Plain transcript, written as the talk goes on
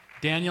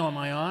Daniel, am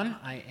I on?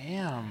 I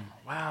am.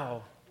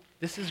 Wow.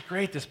 This is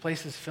great. This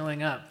place is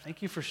filling up.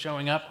 Thank you for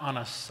showing up on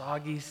a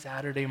soggy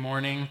Saturday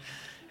morning.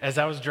 As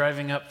I was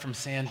driving up from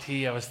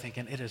Santee, I was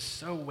thinking, it is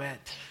so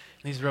wet.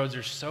 These roads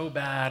are so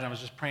bad. I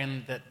was just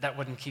praying that that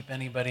wouldn't keep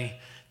anybody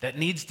that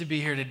needs to be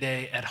here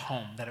today at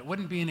home, that it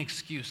wouldn't be an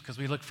excuse, because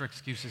we look for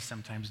excuses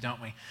sometimes,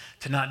 don't we,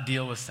 to not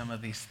deal with some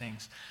of these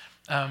things.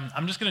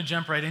 I'm just going to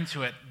jump right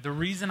into it. The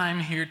reason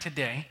I'm here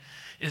today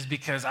is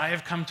because I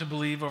have come to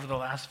believe over the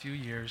last few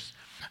years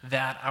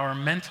that our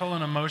mental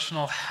and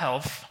emotional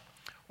health,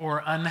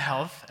 or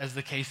unhealth, as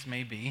the case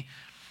may be,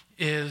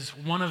 is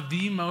one of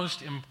the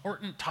most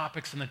important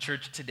topics in the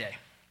church today.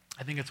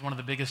 I think it's one of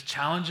the biggest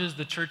challenges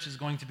the church is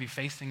going to be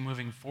facing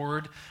moving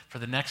forward for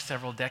the next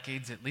several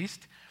decades at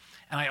least.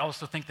 And I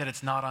also think that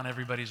it's not on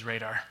everybody's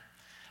radar.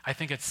 I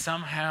think it's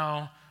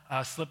somehow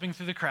slipping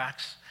through the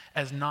cracks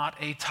as not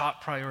a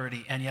top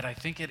priority, and yet I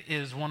think it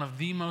is one of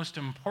the most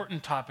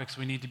important topics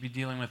we need to be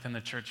dealing with in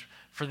the church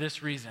for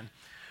this reason.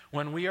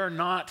 When we are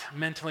not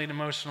mentally and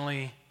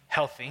emotionally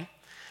healthy,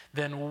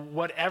 then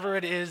whatever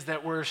it is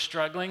that we're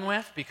struggling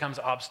with becomes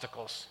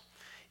obstacles.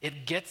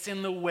 It gets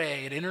in the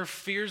way, it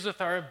interferes with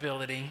our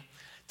ability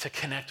to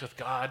connect with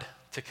God,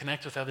 to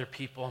connect with other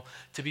people,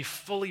 to be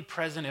fully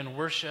present in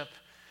worship,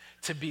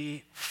 to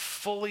be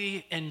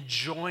fully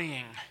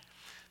enjoying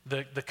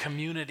the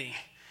community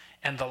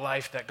and the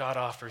life that God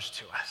offers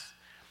to us.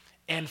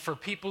 And for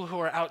people who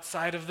are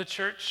outside of the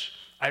church,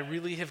 I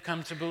really have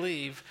come to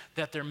believe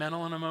that their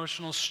mental and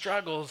emotional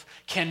struggles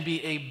can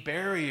be a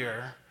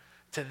barrier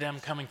to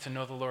them coming to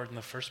know the Lord in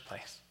the first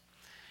place.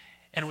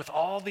 And with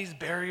all these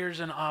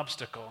barriers and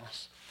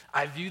obstacles,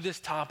 I view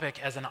this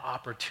topic as an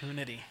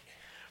opportunity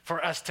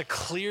for us to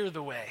clear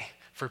the way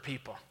for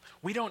people.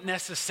 We don't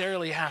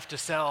necessarily have to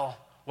sell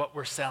what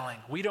we're selling.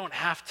 We don't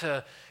have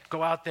to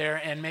go out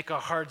there and make a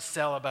hard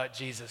sell about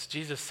Jesus.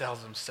 Jesus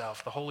sells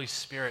himself. The Holy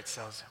Spirit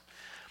sells him.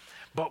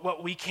 But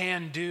what we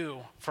can do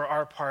for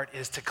our part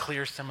is to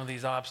clear some of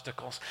these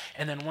obstacles.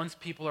 And then once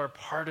people are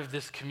part of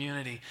this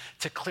community,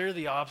 to clear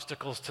the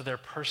obstacles to their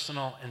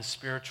personal and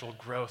spiritual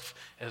growth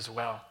as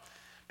well.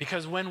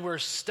 Because when we're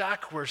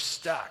stuck, we're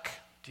stuck.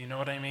 Do you know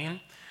what I mean?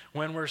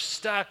 When we're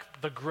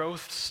stuck, the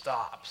growth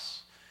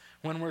stops.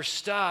 When we're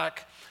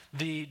stuck,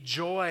 the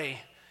joy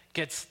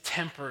gets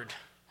tempered,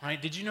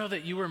 right? Did you know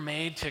that you were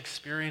made to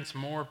experience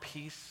more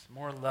peace,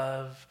 more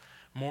love,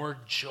 more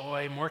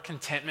joy, more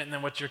contentment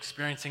than what you're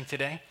experiencing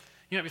today?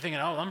 You might be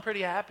thinking, oh, I'm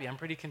pretty happy, I'm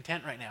pretty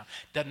content right now.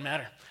 Doesn't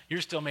matter.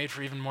 You're still made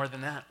for even more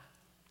than that.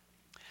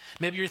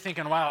 Maybe you're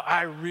thinking, wow,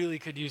 I really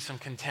could use some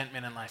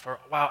contentment in life. Or,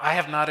 wow, I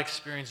have not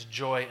experienced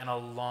joy in a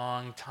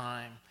long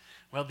time.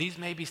 Well, these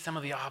may be some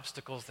of the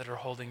obstacles that are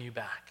holding you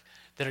back,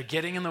 that are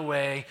getting in the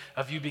way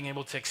of you being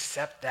able to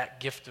accept that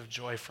gift of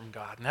joy from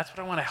God. And that's what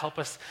I want to help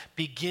us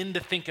begin to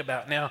think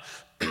about. Now,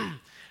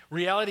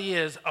 reality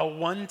is a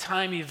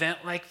one-time event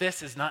like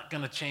this is not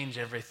going to change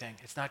everything.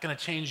 It's not going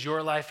to change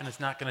your life, and it's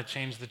not going to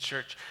change the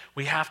church.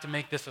 We have to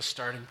make this a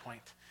starting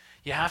point.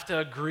 You have to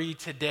agree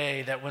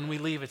today that when we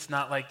leave, it's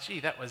not like,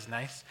 gee, that was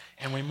nice,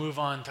 and we move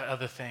on to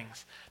other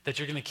things, that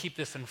you're going to keep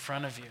this in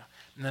front of you.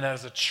 And then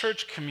as a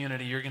church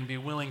community, you're going to be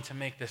willing to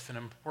make this an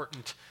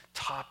important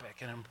topic,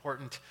 an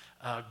important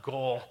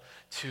goal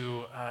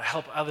to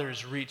help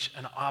others reach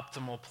an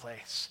optimal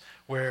place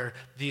where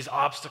these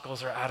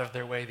obstacles are out of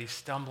their way, these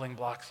stumbling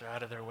blocks are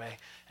out of their way,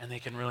 and they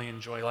can really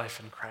enjoy life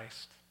in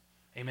Christ.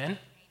 Amen?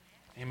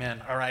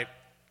 Amen. All right.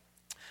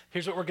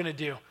 Here's what we're going to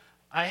do.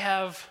 I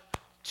have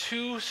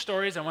 2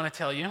 stories I want to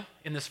tell you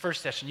in this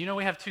first session. You know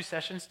we have 2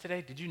 sessions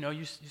today? Did you know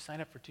you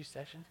signed up for 2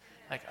 sessions?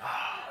 Like, 2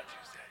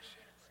 sessions.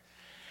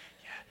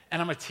 Yeah.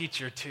 And I'm a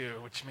teacher too,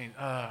 which means,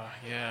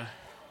 yeah.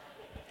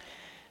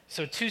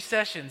 So 2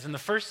 sessions. In the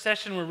first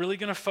session, we're really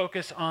going to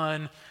focus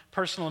on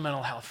personal and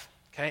mental health,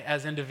 okay,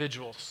 as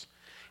individuals.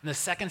 In the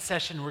second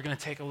session, we're going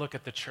to take a look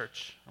at the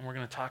church, and we're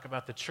going to talk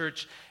about the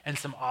church and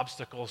some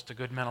obstacles to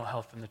good mental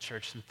health in the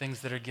church, some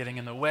things that are getting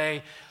in the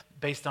way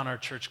based on our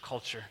church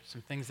culture,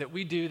 some things that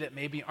we do that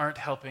maybe aren't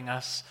helping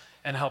us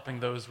and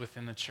helping those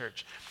within the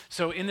church.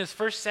 So in this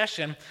first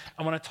session,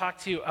 I want to talk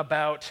to you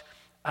about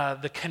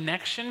the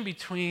connection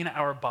between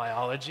our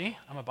biology.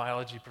 I'm a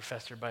biology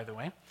professor, by the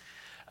way.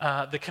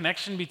 The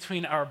connection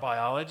between our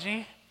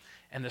biology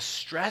and the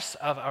stress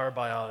of our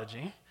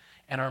biology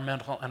and our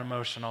mental and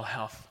emotional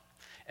health.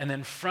 And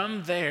then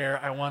from there,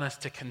 I want us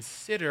to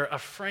consider a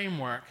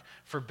framework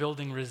for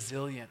building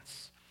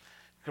resilience.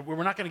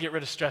 We're not going to get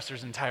rid of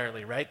stressors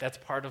entirely, right? That's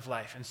part of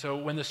life. And so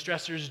when the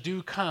stressors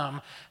do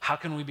come, how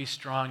can we be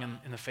strong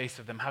in the face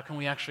of them? How can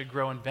we actually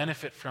grow and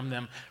benefit from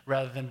them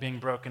rather than being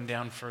broken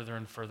down further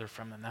and further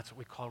from them? That's what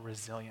we call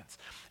resilience.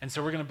 And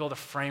so we're going to build a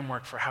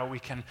framework for how we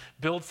can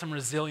build some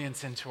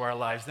resilience into our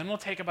lives. Then we'll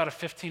take about a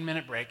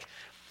 15-minute break.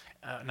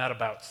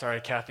 Sorry,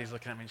 Kathy's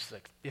looking at me, she's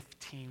like,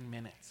 15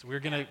 minutes. We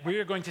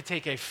are going to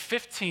take a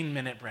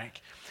 15-minute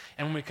break,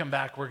 and when we come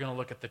back, we're going to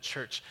look at the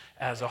church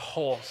as a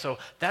whole. So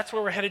that's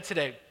where we're headed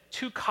today.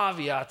 2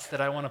 caveats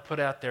that I want to put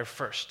out there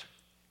first.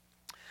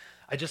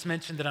 I just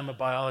mentioned that I'm a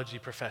biology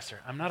professor.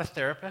 I'm not a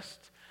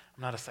therapist.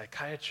 I'm not a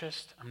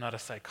psychiatrist. I'm not a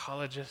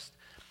psychologist.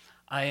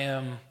 I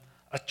am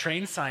a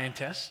trained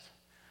scientist.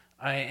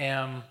 I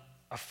am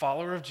a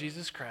follower of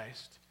Jesus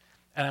Christ.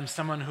 And I'm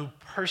someone who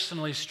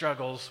personally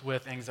struggles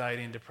with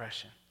anxiety and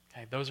depression.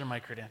 Okay, those are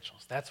my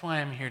credentials. That's why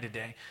I'm here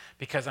today,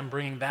 because I'm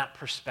bringing that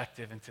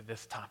perspective into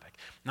this topic.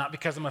 Not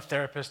because I'm a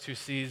therapist who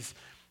sees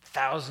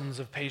thousands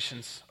of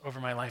patients over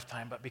my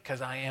lifetime, but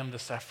because I am the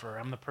sufferer.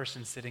 I'm the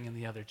person sitting in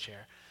the other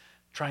chair,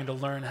 trying to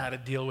learn how to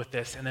deal with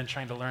this and then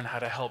trying to learn how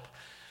to help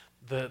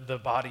the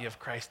body of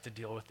Christ to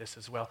deal with this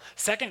as well.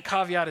 Second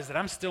caveat is that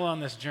I'm still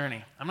on this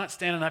journey. I'm not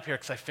standing up here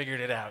because I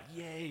figured it out.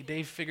 Yay,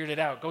 Dave figured it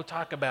out. Go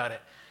talk about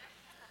it.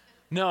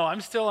 No,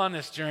 I'm still on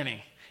this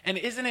journey. And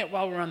isn't it,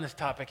 while we're on this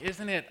topic,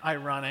 isn't it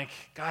ironic?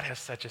 God has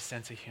such a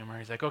sense of humor.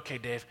 He's like, okay,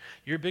 Dave,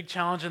 your big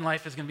challenge in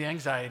life is going to be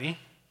anxiety.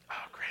 Oh,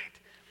 great.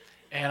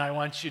 And I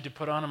want you to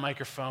put on a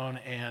microphone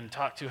and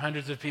talk to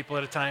hundreds of people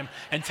at a time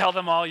and tell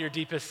them all your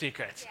deepest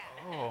secrets.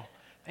 Yeah. Oh,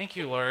 thank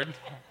you, Lord.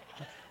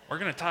 We're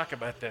going to talk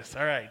about this.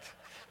 All right.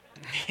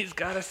 He's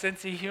got a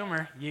sense of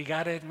humor. You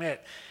got to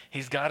admit,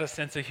 he's got a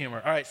sense of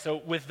humor. All right, so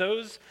with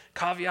those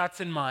caveats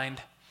in mind,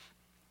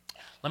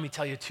 let me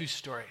tell you two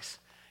stories.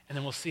 And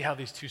then we'll see how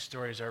these two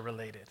stories are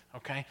related,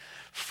 okay?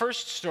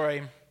 First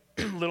story,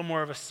 a little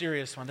more of a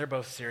serious one. They're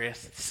both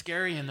serious,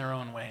 scary in their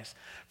own ways.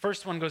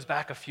 First one goes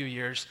back a few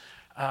years.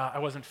 I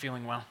wasn't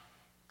feeling well.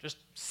 Just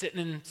sitting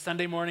in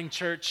Sunday morning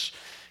church,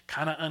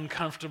 kind of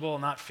uncomfortable,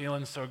 not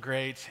feeling so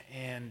great,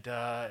 and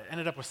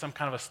ended up with some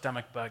kind of a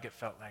stomach bug, it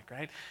felt like,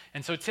 right?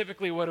 And so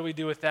typically, what do we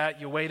do with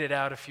that? You wait it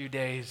out a few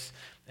days,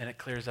 and it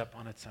clears up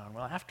on its own.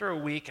 Well, after a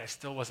week, I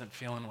still wasn't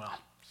feeling well.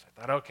 So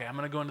I thought, okay, I'm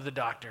going to go into the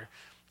doctor,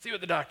 see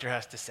what the doctor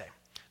has to say.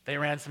 They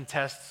ran some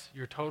tests.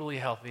 You're totally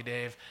healthy,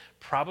 Dave.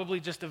 Probably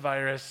just a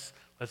virus.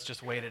 Let's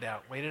just wait it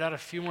out. Wait it out a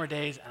few more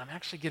days, and I'm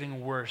actually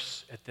getting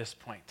worse at this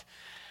point.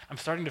 I'm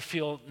starting to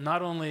feel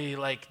not only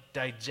like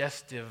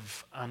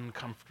digestive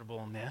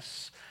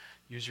uncomfortableness,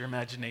 use your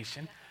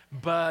imagination,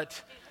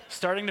 but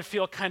starting to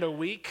feel kind of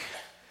weak,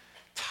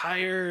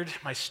 tired,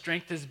 my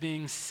strength is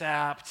being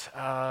sapped,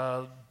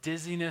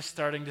 dizziness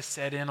starting to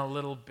set in a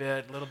little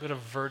bit of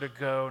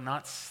vertigo,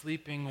 not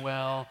sleeping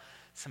well,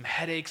 some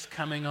headaches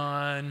coming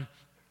on.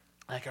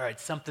 Like, all right,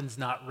 something's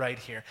not right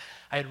here.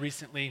 I had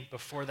recently,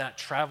 before that,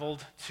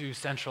 traveled to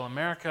Central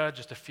America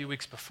just a few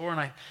weeks before,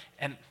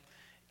 and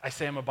I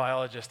say I'm a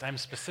biologist. I'm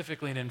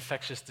specifically an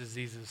infectious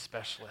diseases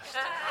specialist.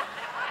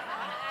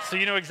 So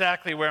you know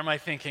exactly where my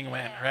thinking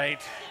went,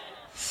 right?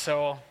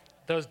 So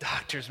those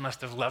doctors must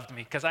have loved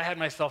me because I had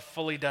myself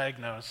fully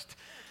diagnosed.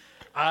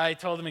 I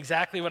told them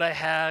exactly what I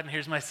had, and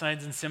here's my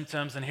signs and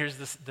symptoms, and here's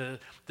the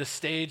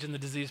stage and the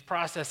disease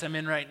process I'm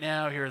in right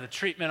now. Here are the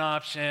treatment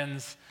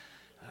options.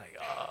 I'm like,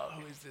 oh,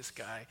 who is this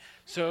guy?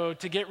 So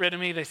to get rid of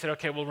me, they said,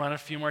 okay, we'll run a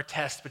few more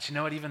tests, but you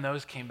know what? Even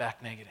those came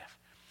back negative.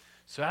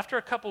 So after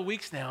a couple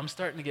weeks now, I'm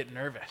starting to get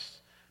nervous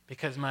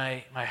because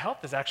my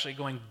health is actually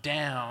going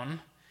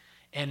down,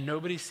 and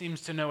nobody seems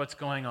to know what's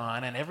going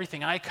on, and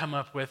everything I come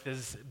up with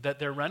is that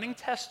they're running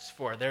tests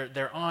for.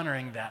 They're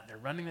honoring that. They're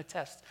running the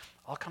tests,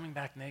 all coming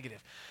back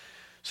negative.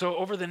 So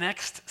over the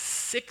next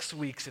 6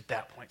 weeks at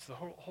that point, so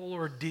the whole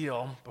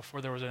ordeal before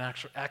there was an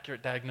actual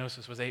accurate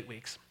diagnosis was 8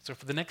 weeks. So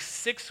for the next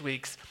 6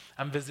 weeks,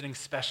 I'm visiting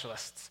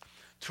specialists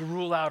to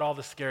rule out all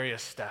the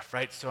scariest stuff,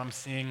 right? So I'm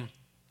seeing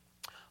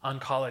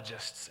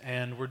oncologists,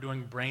 and we're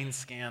doing brain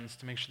scans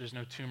to make sure there's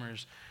no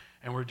tumors,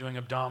 and we're doing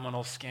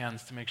abdominal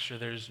scans to make sure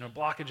there's no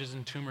blockages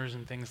and tumors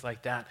and things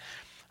like that.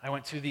 I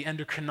went to the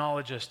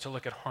endocrinologist to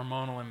look at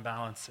hormonal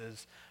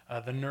imbalances,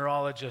 the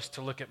neurologist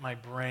to look at my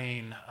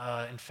brain,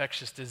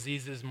 infectious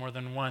diseases more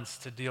than once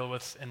to deal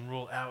with and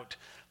rule out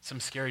some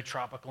scary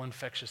tropical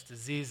infectious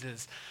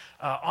diseases.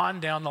 On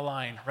down the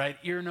line, right?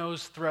 Ear,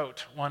 nose,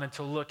 throat. Wanted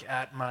to look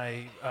at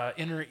my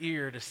inner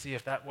ear to see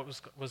if that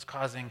was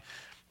causing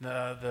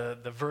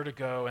the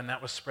vertigo, and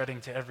that was spreading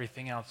to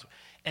everything else.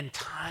 And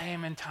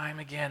time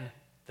again,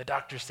 the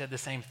doctor said the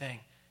same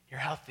thing. You're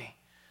healthy.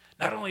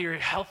 Not only are you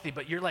healthy,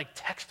 but you're like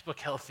textbook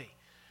healthy.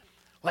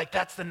 Like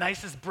that's the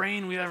nicest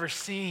brain we've ever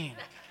seen,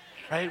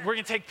 right? We're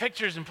going to take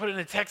pictures and put it in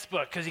a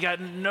textbook because you got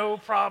no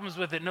problems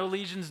with it, no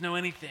lesions, no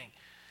anything,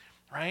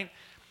 right?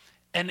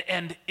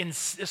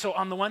 So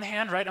on the one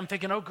hand, right, I'm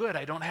thinking, oh, good,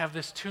 I don't have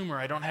this tumor,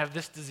 I don't have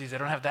this disease, I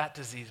don't have that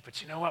disease.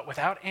 But you know what?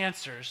 Without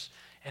answers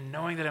and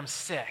knowing that I'm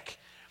sick,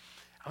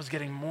 I was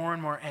getting more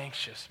and more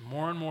anxious,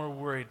 more and more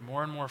worried,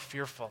 more and more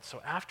fearful.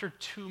 So after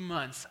 2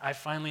 months, I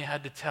finally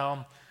had to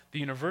tell the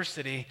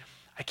university,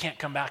 I can't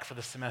come back for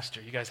the semester.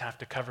 You guys have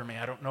to cover me.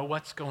 I don't know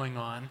what's going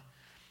on.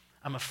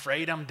 I'm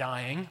afraid I'm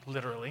dying,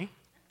 literally.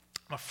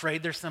 I'm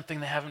afraid there's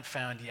something they haven't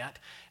found yet,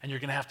 and you're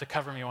going to have to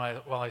cover me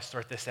while I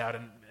sort this out.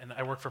 And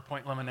I work for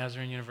Point Loma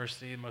Nazarene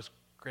University, the most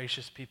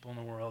gracious people in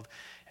the world,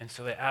 and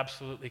so they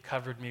absolutely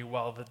covered me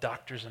while the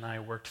doctors and I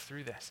worked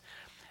through this.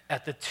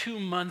 At the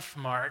 2-month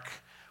mark,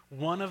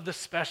 one of the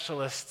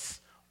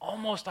specialists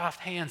almost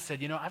offhand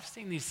said, you know, I've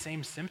seen these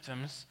same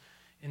symptoms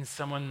in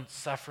someone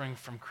suffering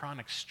from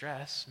chronic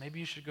stress. Maybe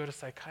you should go to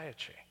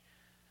psychiatry.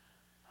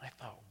 I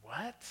thought,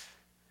 what?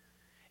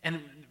 And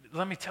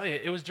let me tell you,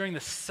 it was during the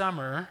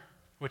summer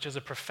which as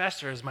a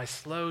professor is my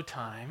slow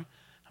time,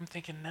 I'm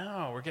thinking,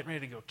 no, we're getting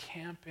ready to go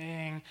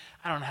camping.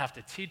 I don't have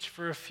to teach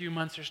for a few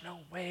months. There's no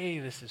way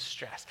this is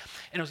stress.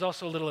 And it was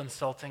also a little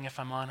insulting, if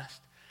I'm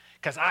honest,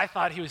 because I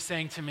thought he was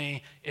saying to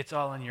me, it's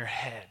all in your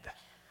head.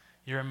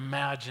 You're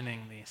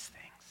imagining these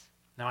things.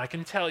 Now, I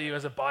can tell you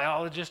as a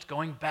biologist,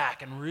 going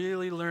back and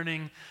really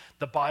learning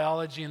the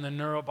biology and the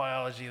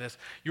neurobiology of this,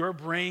 your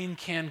brain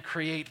can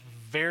create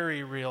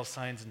very real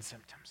signs and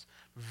symptoms,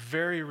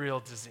 very real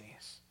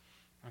disease,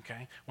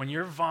 okay? When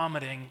you're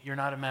vomiting, you're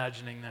not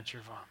imagining that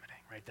you're vomiting,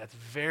 right? That's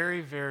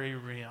very, very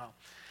real.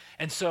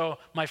 And so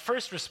my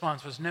first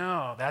response was,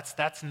 no,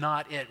 that's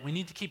not it. We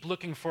need to keep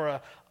looking for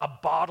a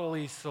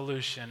bodily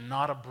solution,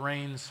 not a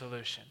brain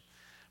solution.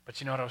 But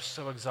you know what? I was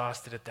so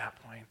exhausted at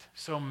that point,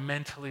 so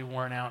mentally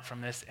worn out from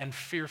this and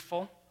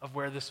fearful of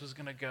where this was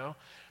going to go,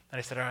 that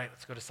I said, all right,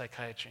 let's go to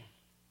psychiatry.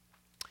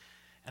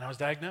 And I was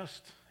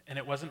diagnosed, and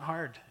it wasn't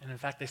hard. And in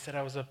fact, they said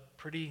I was a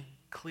pretty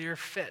clear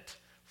fit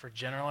for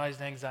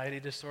generalized anxiety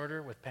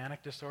disorder with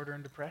panic disorder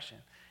and depression.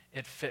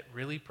 It fit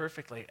really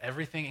perfectly,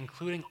 everything,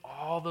 including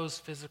all those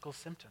physical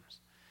symptoms.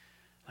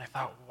 And I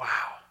thought,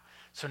 wow.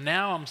 So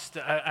now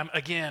I'm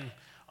again,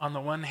 on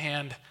the one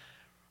hand,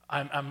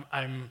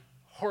 I'm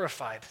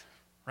horrified,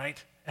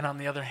 right? And on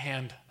the other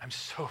hand, I'm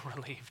so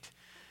relieved.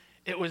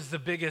 It was the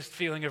biggest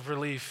feeling of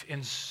relief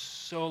in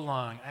so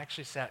long. I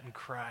actually sat and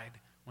cried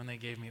when they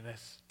gave me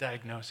this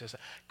diagnosis.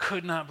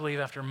 Could not believe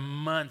after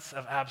months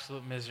of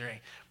absolute misery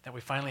that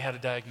we finally had a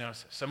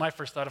diagnosis. So my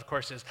first thought, of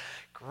course, is,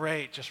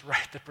 great, just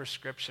write the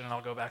prescription and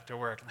I'll go back to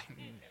work.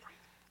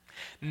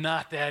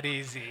 Not that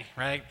easy,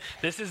 right?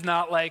 This is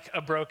not like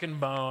a broken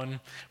bone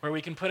where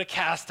we can put a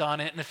cast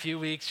on it in a few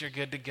weeks, you're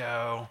good to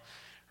go.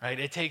 Right?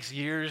 It takes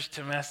years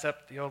to mess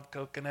up the old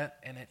coconut,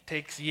 and it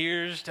takes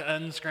years to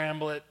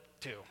unscramble it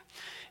too.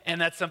 And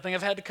that's something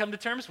I've had to come to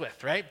terms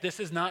with, right? This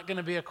is not going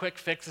to be a quick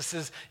fix. This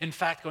is, in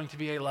fact, going to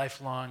be a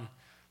lifelong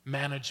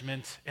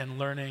management and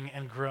learning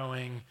and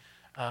growing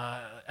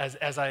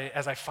as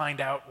I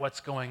find out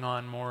what's going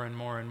on more and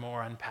more and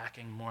more,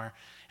 unpacking more.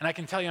 And I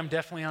can tell you I'm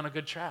definitely on a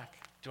good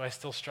track. Do I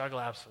still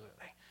struggle? Absolutely.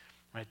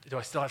 Right? Do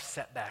I still have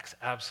setbacks?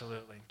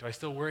 Absolutely. Do I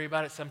still worry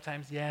about it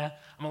sometimes? Yeah.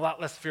 I'm a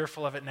lot less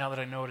fearful of it now that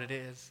I know what it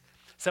is.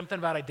 Something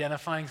about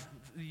identifying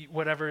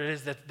whatever it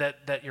is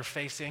that you're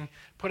facing,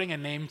 putting a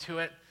name to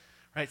it,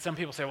 right? Some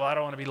people say, well, I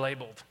don't want to be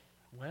labeled.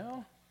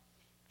 Well,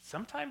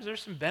 sometimes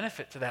there's some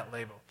benefit to that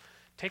label.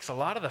 It takes a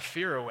lot of the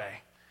fear away.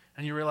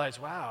 And you realize,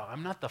 wow,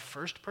 I'm not the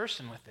first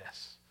person with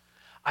this.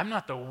 I'm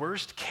not the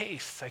worst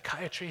case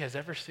psychiatry has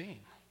ever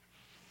seen.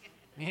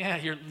 Yeah,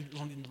 you're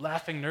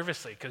laughing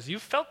nervously because you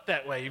felt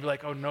that way. You'd be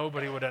like, oh,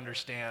 nobody would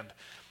understand.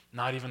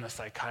 Not even the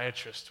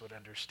psychiatrist would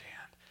understand.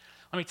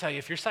 Let me tell you,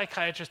 if your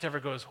psychiatrist ever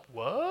goes,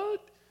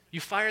 what? You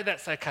fire that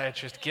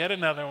psychiatrist, get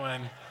another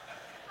one,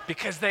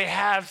 because they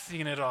have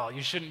seen it all.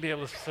 You shouldn't be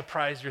able to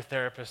surprise your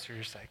therapist or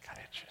your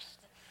psychiatrist.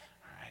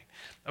 All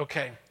right.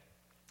 Okay.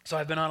 So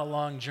I've been on a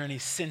long journey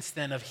since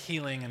then of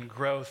healing and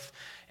growth.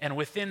 And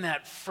within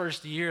that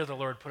first year, the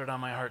Lord put it on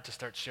my heart to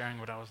start sharing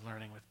what I was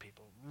learning with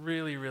people.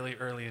 Really, really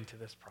early into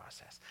this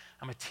process.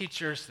 I'm a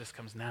teacher, so this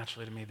comes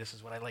naturally to me. This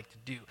is what I like to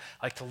do.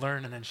 I like to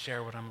learn and then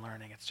share what I'm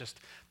learning. It's just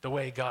the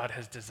way God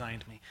has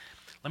designed me.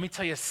 Let me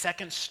tell you a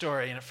second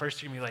story, and at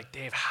first you're going to be like,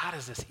 Dave, how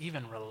does this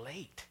even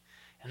relate?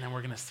 And then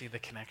we're going to see the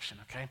connection,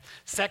 okay?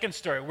 Second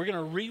story, we're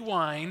going to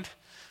rewind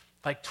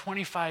like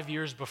 25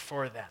 years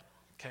before that,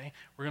 okay?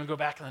 We're going to go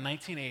back in the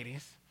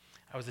 1980s.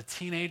 I was a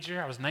teenager.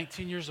 I was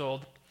 19 years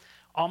old.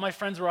 All my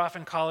friends were off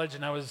in college,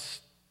 and I was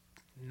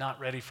not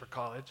ready for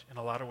college in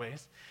a lot of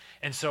ways.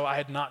 And so I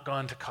had not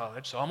gone to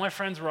college. So all my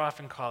friends were off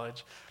in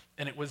college,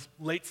 and it was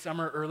late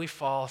summer, early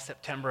fall,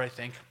 September, I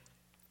think.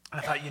 And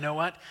I thought, you know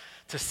what?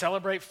 To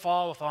celebrate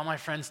fall with all my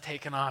friends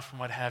taken off and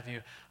what have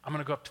you, I'm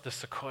going to go up to the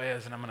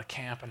Sequoias, and I'm going to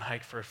camp and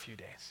hike for a few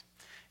days.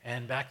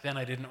 And back then,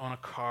 I didn't own a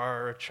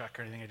car or a truck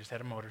or anything. I just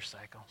had a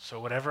motorcycle. So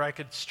whatever I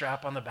could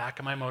strap on the back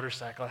of my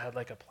motorcycle, I had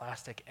like a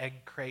plastic egg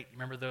crate.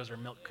 Remember those, or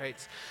milk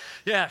crates?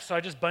 Yeah, so I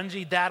just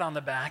bungeed that on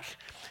the back.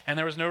 And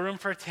there was no room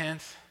for a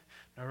tent,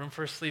 no room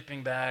for a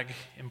sleeping bag,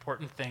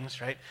 important things,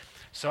 right?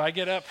 So I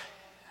get up.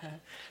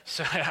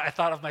 So I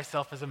thought of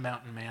myself as a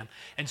mountain man.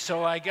 And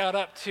so I got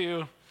up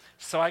to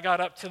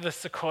the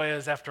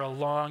Sequoias after a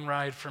long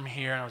ride from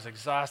here, and I was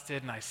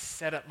exhausted, and I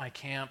set up my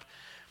camp.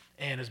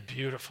 And it's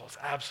beautiful. It's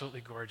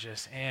absolutely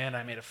gorgeous. And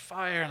I made a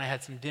fire, and I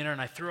had some dinner,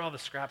 and I threw all the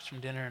scraps from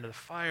dinner into the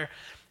fire.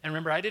 And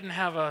remember, I didn't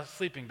have a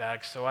sleeping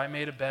bag, so I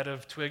made a bed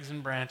of twigs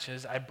and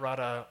branches. I brought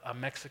a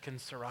Mexican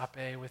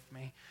serape with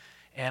me,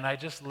 and I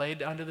just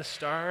laid under the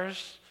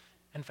stars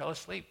and fell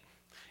asleep.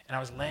 And I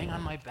was laying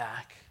on my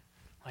back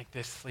like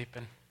this,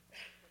 sleeping,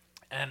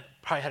 and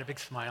probably had a big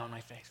smile on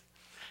my face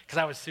because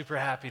I was super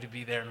happy to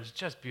be there, and it was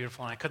just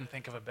beautiful, and I couldn't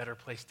think of a better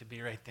place to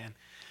be right then.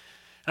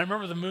 And I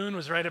remember the moon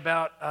was right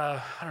about,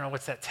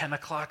 10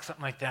 o'clock,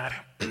 something like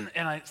that.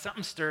 And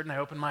something stirred, and I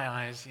opened my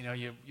eyes. You know,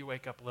 you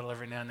wake up a little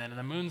every now and then, and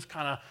the moon's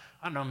kind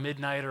of,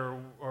 midnight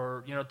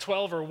or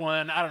 12 or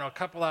 1. I don't know, a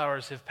couple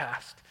hours have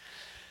passed.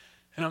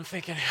 And I'm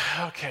thinking,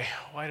 okay,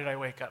 why did I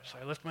wake up? So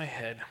I lift my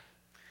head,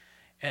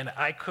 and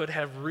I could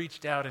have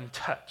reached out and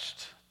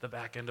touched the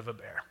back end of a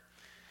bear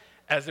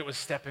as it was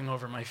stepping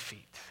over my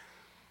feet.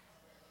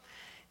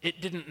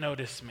 It didn't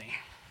notice me.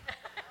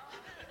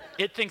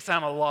 It thinks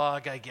I'm a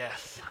log, I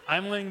guess.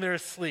 I'm laying there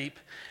asleep,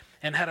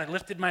 and had I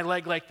lifted my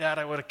leg like that,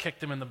 I would have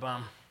kicked him in the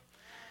bum.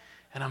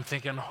 And I'm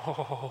thinking,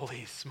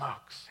 holy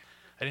smokes.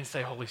 I didn't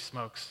say holy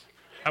smokes.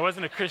 I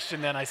wasn't a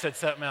Christian then, I said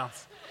something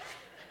else.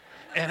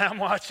 And I'm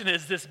watching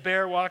as this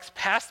bear walks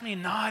past me,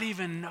 not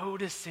even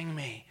noticing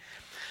me.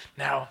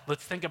 Now,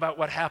 let's think about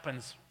what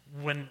happens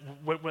when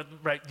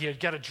right, you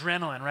get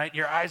adrenaline, right?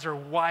 Your eyes are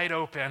wide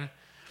open,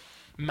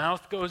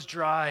 mouth goes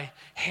dry,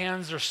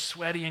 hands are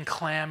sweaty and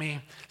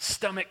clammy,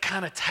 stomach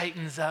kind of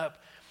tightens up.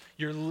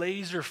 You're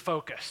laser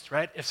focused,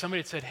 right? If somebody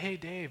had said, hey,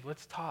 Dave,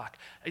 let's talk,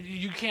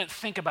 you can't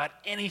think about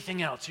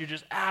anything else. You're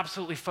just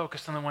absolutely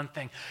focused on the one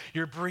thing.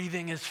 Your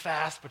breathing is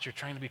fast, but you're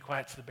trying to be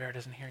quiet so the bear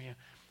doesn't hear you,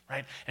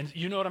 right? And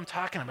you know what I'm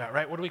talking about,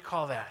 right? What do we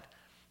call that?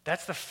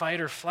 That's the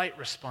fight or flight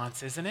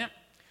response, isn't it?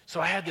 So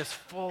I had this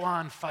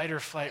full-on fight or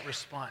flight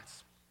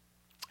response.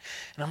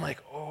 And I'm like,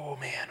 oh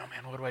man,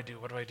 what do I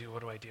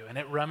do? And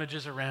it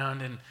rummages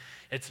around, and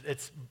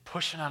it's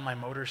pushing on my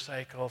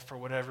motorcycle for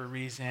whatever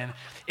reason.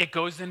 It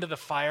goes into the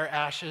fire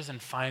ashes and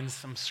finds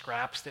some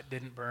scraps that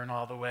didn't burn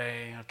all the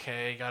way.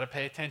 Okay, you got to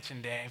pay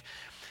attention, Dave.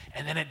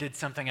 And then it did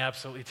something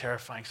absolutely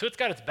terrifying. So it's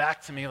got its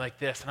back to me like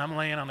this, and I'm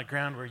laying on the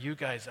ground where you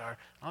guys are.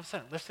 And all of a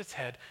sudden it lifts its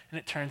head, and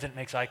it turns and it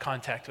makes eye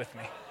contact with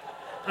me.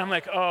 And I'm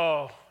like,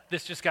 oh,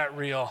 this just got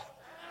real,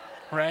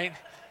 right?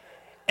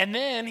 And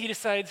then he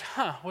decides,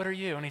 what are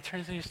you? And he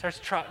turns and he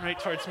starts trotting right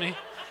towards me.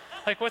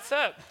 Like, what's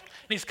up?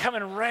 And he's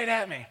coming right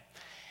at me.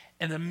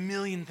 And a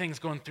million things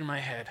going through my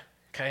head,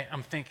 okay?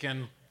 I'm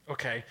thinking,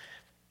 okay,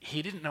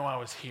 he didn't know I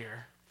was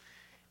here.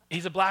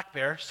 He's a black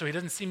bear, so he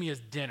doesn't see me as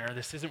dinner.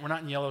 We're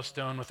not in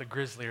Yellowstone with a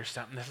grizzly or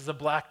something. This is a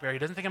black bear. He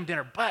doesn't think I'm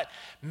dinner, but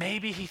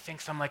maybe he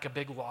thinks I'm like a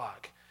big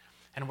log.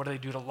 And what do they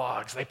do to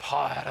logs? They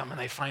paw at them and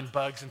they find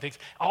bugs and things.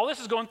 All this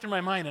is going through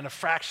my mind in a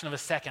fraction of a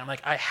second. I'm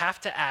like, I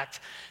have to act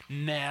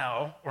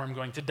now or I'm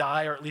going to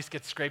die or at least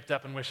get scraped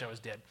up and wish I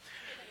was dead.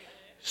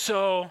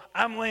 So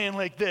I'm laying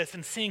like this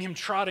and seeing him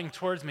trotting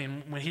towards me.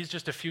 And when he's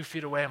just a few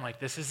feet away, I'm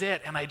like, this is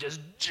it. And I just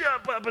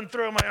jump up and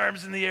throw my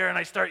arms in the air and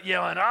I start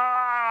yelling,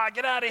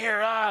 get out of here,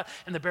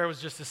 And the bear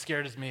was just as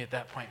scared as me at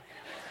that point.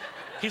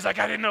 He's like,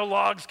 I didn't know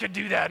logs could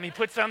do that. And he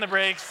puts on the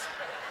brakes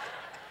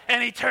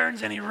and he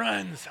turns and he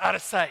runs out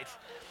of sight.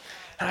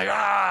 And I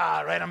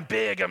go, right, I'm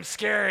big, I'm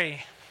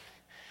scary.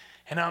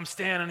 And now I'm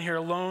standing here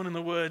alone in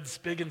the woods,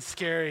 big and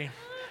scary.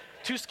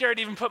 Too scared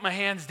to even put my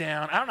hands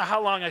down. I don't know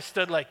how long I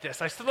stood like this.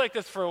 I stood like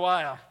this for a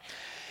while.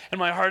 And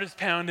my heart is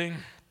pounding,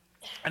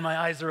 and my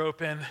eyes are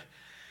open.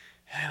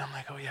 And I'm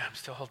like, oh yeah, I'm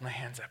still holding my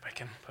hands up. I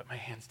can put my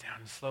hands down.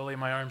 And slowly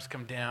my arms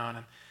come down.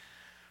 And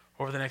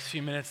over the next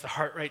few minutes, the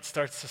heart rate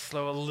starts to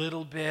slow a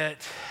little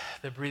bit.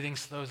 The breathing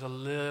slows a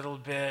little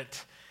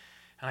bit.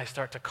 And I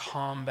start to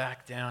calm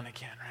back down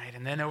again, right?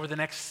 And then over the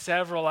next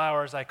several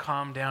hours, I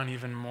calm down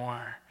even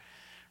more,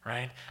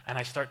 right? And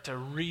I start to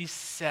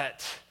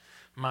reset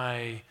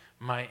my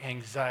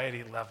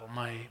anxiety level,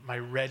 my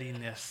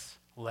readiness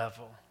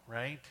level,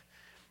 right?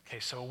 Okay,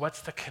 so what's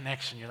the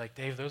connection? You're like,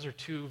 Dave, those are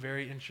two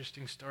very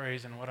interesting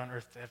stories, and what on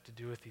earth do they have to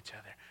do with each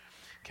other?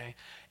 Okay,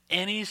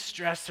 any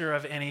stressor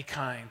of any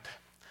kind,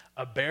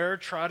 a bear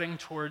trotting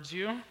towards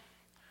you,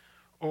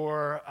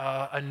 or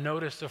a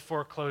notice of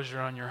foreclosure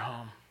on your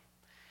home,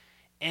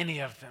 any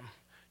of them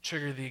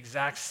trigger the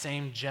exact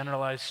same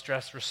generalized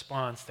stress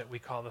response that we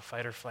call the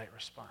fight or flight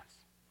response.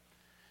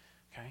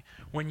 Okay?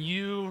 When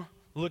you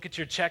look at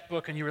your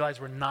checkbook and you realize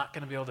we're not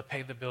going to be able to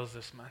pay the bills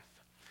this month,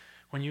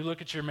 when you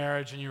look at your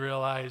marriage and you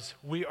realize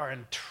we are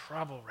in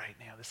trouble right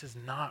now, this is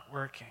not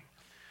working,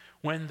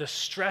 when the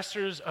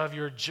stressors of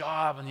your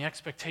job and the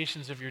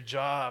expectations of your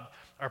job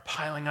are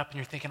piling up and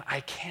you're thinking, I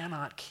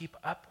cannot keep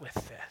up with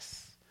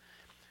this,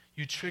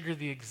 you trigger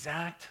the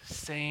exact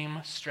same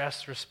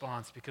stress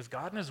response because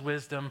God in his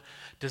wisdom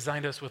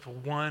designed us with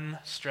one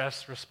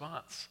stress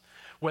response.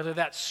 Whether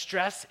that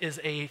stress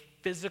is a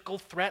physical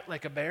threat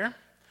like a bear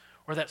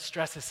or that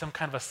stress is some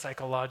kind of a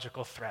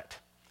psychological threat.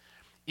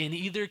 In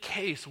either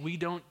case, we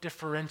don't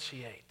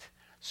differentiate.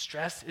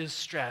 Stress is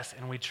stress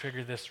and we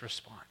trigger this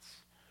response.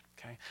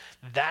 Okay?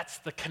 That's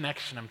the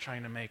connection I'm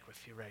trying to make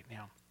with you right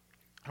now.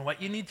 And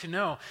what you need to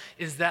know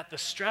is that the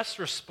stress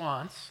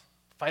response,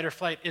 fight or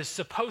flight, is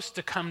supposed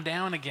to come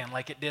down again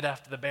like it did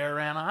after the bear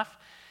ran off.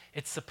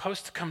 It's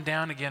supposed to come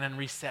down again and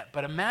reset.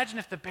 But imagine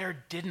if the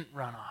bear didn't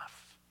run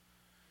off.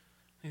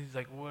 He's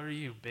like, what are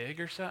you,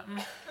 big or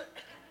something?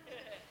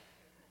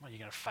 What, you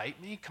gonna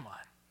fight me? Come on.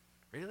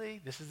 Really?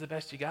 This is the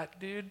best you got,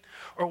 dude?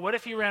 Or what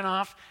if he ran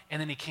off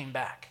and then he came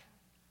back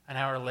an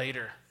hour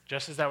later?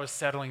 Just as I was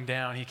settling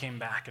down, he came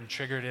back and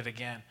triggered it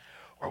again.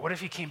 Or what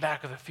if he came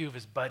back with a few of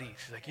his buddies?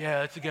 He's like, yeah,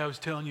 that's the guy I was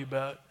telling you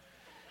about.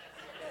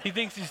 He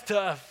thinks he's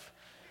tough.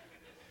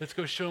 Let's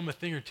go show him a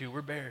thing or two.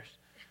 We're bears,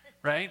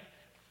 right?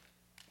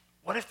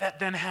 What if that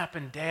then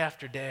happened day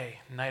after day,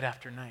 night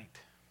after night?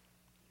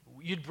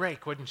 You'd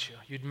break, wouldn't you?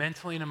 You'd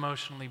mentally and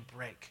emotionally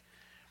break,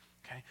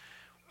 okay?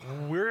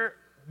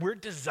 we're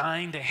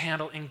designed to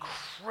handle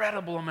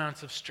incredible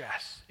amounts of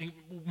stress,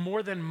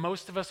 more than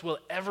most of us will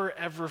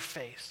ever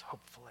face,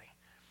 hopefully,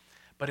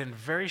 but in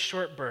very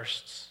short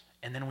bursts.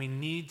 And then we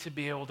need to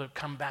be able to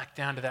come back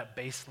down to that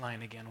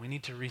baseline again. We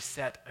need to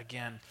reset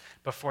again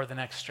before the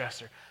next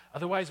stressor.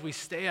 Otherwise, we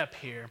stay up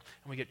here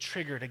and we get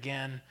triggered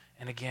again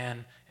and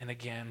again and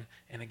again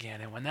and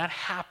again. And when that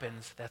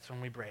happens, that's when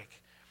we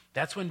break.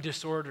 That's when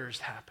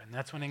disorders happen.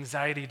 That's when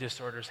anxiety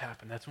disorders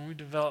happen. That's when we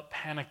develop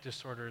panic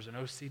disorders and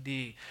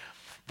OCD.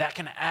 That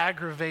can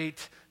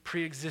aggravate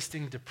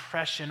pre-existing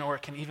depression, or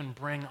it can even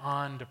bring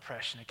on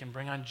depression. It can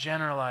bring on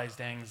generalized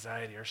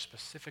anxiety or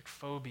specific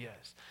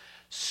phobias.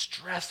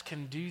 Stress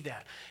can do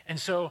that. And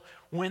so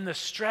when the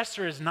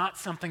stressor is not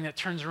something that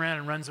turns around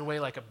and runs away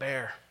like a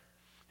bear,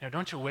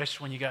 don't you wish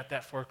when you got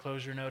that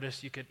foreclosure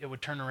notice, it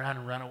would turn around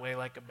and run away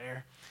like a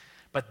bear?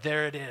 But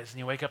there it is, and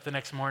you wake up the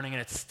next morning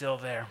and it's still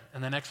there.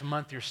 And the next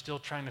month you're still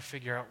trying to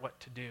figure out what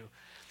to do.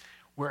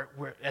 We're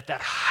at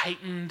that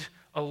heightened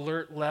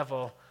alert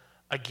level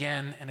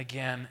again and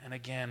again and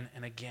again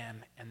and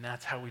again. And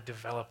that's how we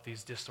develop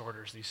these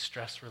disorders, these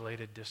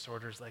stress-related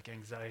disorders like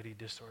anxiety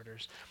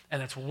disorders.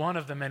 And it's one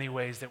of the many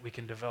ways that we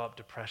can develop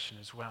depression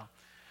as well.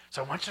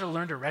 So I want you to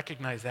learn to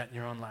recognize that in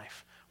your own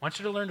life. I want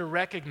you to learn to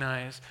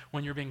recognize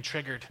when you're being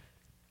triggered.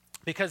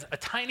 Because a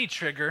tiny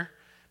trigger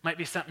might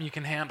be something you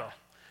can handle.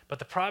 But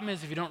the problem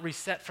is if you don't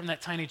reset from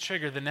that tiny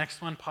trigger, the next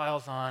one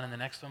piles on, and the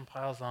next one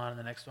piles on, and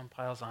the next one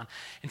piles on,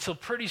 until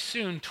pretty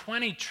soon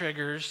 20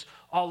 triggers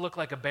all look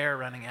like a bear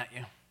running at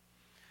you.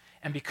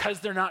 And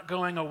because they're not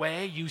going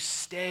away, you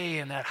stay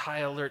in that high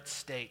alert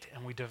state,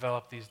 and we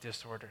develop these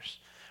disorders.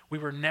 We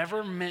were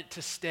never meant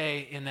to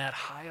stay in that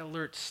high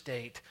alert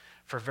state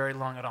for very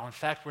long at all. In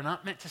fact, we're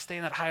not meant to stay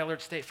in that high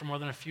alert state for more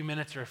than a few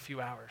minutes or a few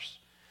hours.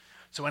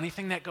 So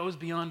anything that goes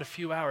beyond a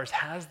few hours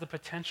has the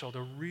potential to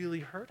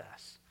really hurt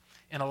us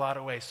in a lot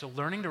of ways. So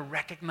learning to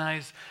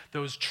recognize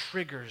those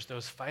triggers,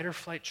 those fight or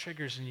flight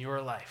triggers in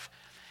your life,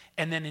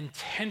 and then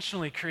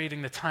intentionally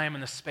creating the time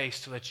and the space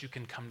so that you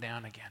can come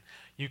down again.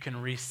 You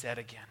can reset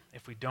again.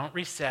 If we don't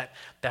reset,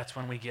 that's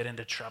when we get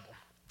into trouble.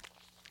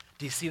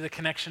 Do you see the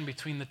connection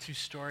between the two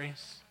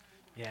stories?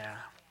 Yeah.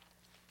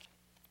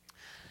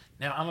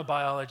 Now, I'm a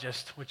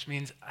biologist, which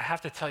means I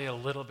have to tell you a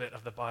little bit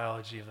of the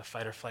biology of the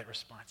fight or flight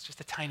response, just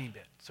a tiny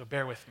bit. So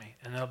bear with me.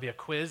 And there'll be a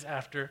quiz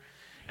after,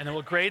 and then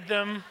we'll grade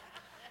them,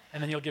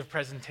 and then you'll give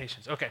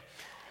presentations. Okay.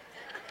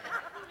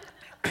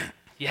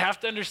 You have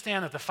to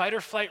understand that the fight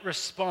or flight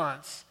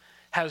response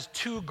has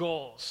two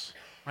goals,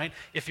 right?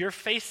 If you're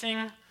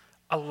facing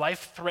a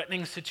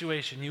life-threatening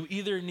situation, you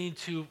either need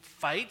to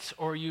fight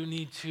or you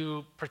need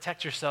to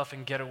protect yourself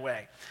and get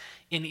away.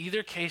 In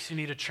either case, you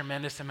need a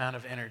tremendous amount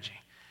of energy.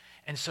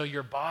 And so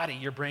your body,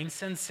 your brain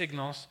sends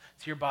signals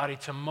to your body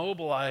to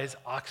mobilize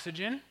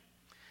oxygen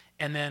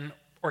and then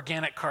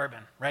organic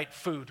carbon, right?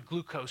 Food,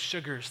 glucose,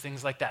 sugars,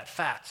 things like that,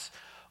 fats,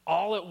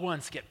 all at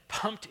once get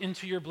pumped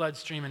into your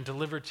bloodstream and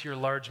delivered to your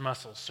large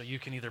muscles so you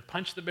can either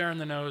punch the bear in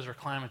the nose or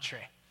climb a tree,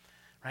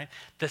 right?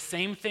 The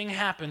same thing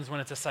happens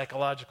when it's a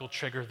psychological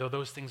trigger, though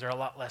those things are a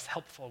lot less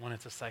helpful when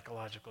it's a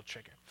psychological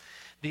trigger.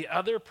 The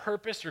other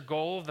purpose or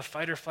goal of the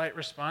fight or flight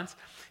response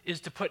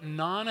is to put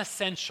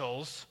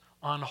non-essentials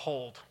on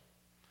hold.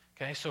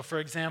 Okay, so for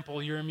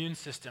example, your immune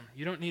system,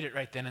 you don't need it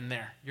right then and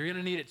there. You're going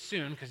to need it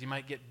soon because you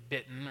might get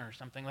bitten or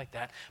something like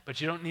that, but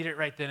you don't need it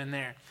right then and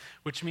there,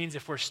 which means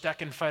if we're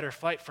stuck in fight or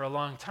flight for a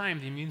long time,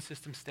 the immune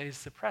system stays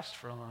suppressed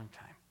for a long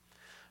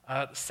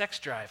time. Sex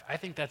drive, I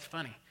think that's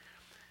funny.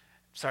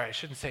 Sorry, I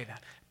shouldn't say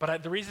that.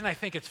 But the reason I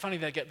think it's funny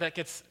that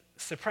gets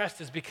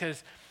suppressed is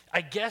because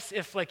I guess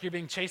if like you're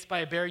being chased by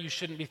a bear, you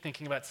shouldn't be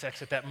thinking about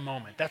sex at that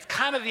moment. That's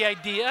kind of the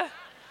idea.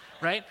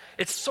 Right?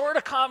 It's sort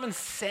of common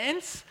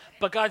sense,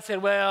 but God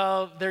said,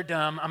 well, they're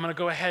dumb. I'm going to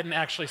go ahead and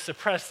actually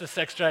suppress the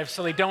sex drive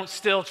so they don't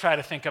still try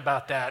to think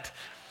about that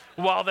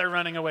while they're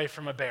running away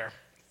from a bear.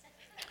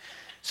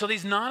 So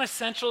these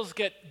non-essentials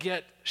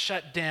get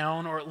shut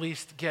down or at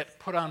least get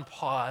put on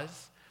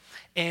pause,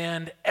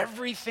 and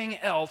everything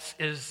else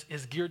is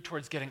geared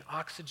towards getting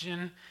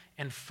oxygen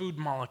and food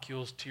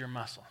molecules to your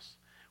muscles,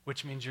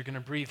 which means you're going to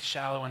breathe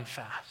shallow and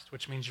fast,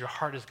 which means your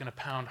heart is going to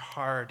pound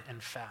hard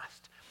and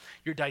fast.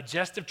 Your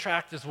digestive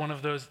tract is one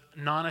of those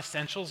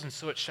non-essentials, and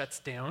so it shuts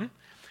down,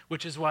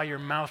 which is why your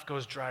mouth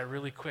goes dry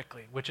really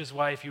quickly, which is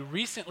why if you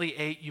recently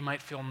ate, you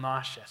might feel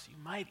nauseous. You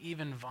might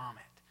even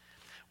vomit,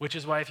 which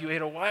is why if you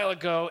ate a while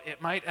ago, it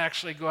might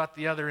actually go out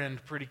the other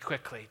end pretty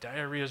quickly.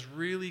 Diarrhea is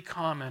really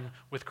common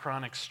with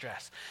chronic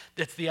stress.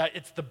 It's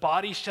the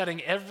body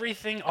shutting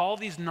everything, all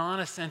these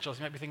non-essentials.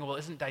 You might be thinking, well,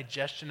 isn't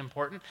digestion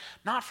important?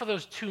 Not for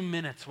those 2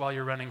 minutes while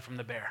you're running from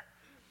the bear.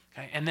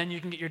 Okay? And then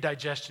you can get your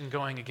digestion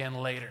going again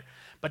later.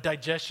 But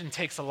digestion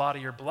takes a lot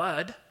of your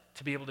blood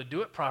to be able to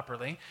do it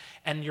properly,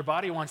 and your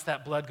body wants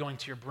that blood going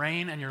to your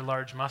brain and your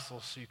large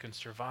muscles so you can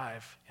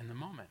survive in the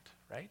moment,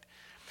 right?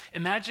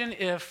 Imagine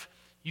if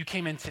you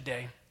came in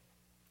today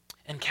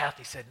and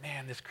Kathy said,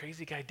 man, this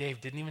crazy guy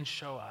Dave didn't even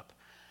show up.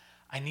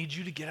 I need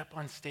you to get up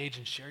on stage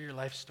and share your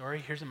life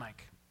story. Here's a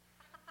mic.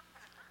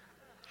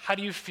 How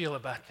do you feel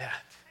about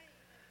that?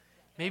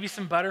 Maybe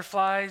some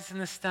butterflies in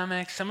the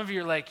stomach. Some of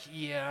you are like,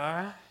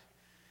 yeah.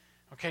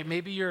 Okay,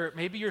 maybe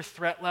your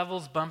threat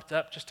level's bumped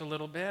up just a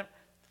little bit,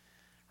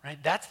 right?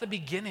 That's the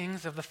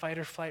beginnings of the fight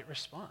or flight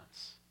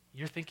response.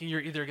 You're thinking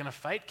you're either going to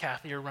fight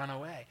Kathy or run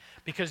away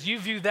because you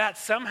view that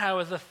somehow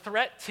as a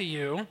threat to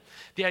you,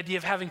 the idea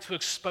of having to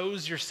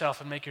expose yourself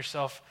and make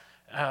yourself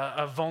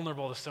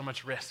vulnerable to so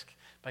much risk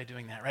by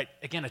doing that, right?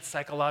 Again, it's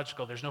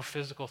psychological. There's no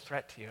physical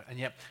threat to you, and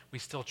yet we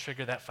still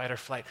trigger that fight or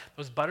flight.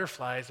 Those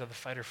butterflies are the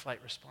fight or flight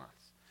response.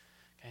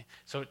 Okay?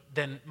 So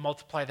then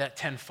multiply that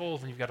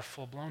tenfold, and you've got a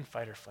full-blown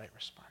fight or flight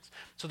response.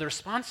 So the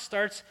response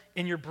starts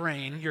in your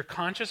brain, your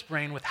conscious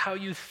brain, with how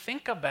you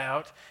think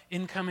about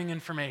incoming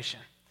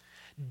information.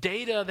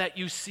 Data that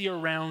you see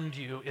around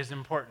you is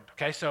important,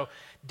 okay? So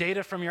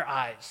data from your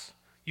eyes.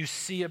 You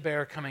see a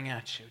bear coming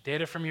at you.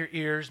 Data from your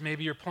ears.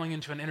 Maybe you're pulling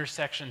into an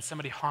intersection.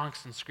 Somebody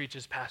honks and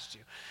screeches past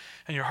you,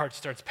 and your heart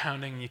starts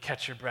pounding, and you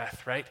catch your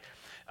breath, right?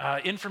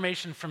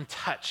 Information from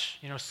touch.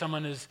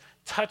 Someone is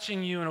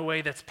touching you in a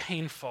way that's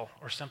painful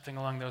or something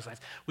along those lines.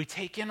 We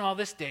take in all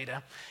this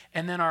data,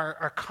 and then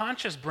our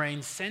conscious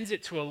brain sends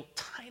it to a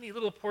tiny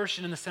little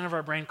portion in the center of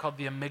our brain called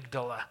the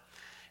amygdala.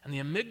 And the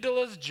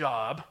amygdala's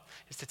job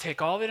is to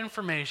take all that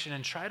information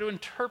and try to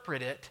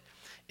interpret it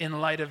in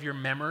light of your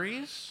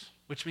memories,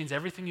 which means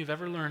everything you've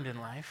ever learned in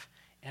life,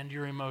 and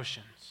your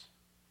emotions.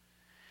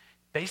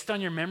 Based on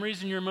your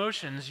memories and your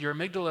emotions, your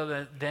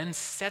amygdala then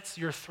sets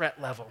your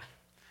threat level.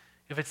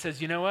 If it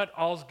says, you know what,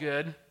 all's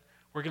good,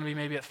 we're going to be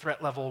maybe at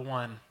threat level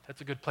 1.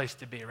 That's a good place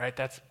to be, right?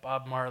 That's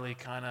Bob Marley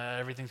kind of,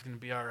 everything's going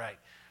to be all right.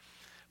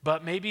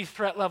 But maybe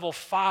threat level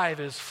 5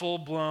 is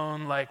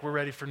full-blown, like we're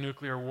ready for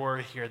nuclear war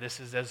here. This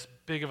is as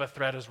big of a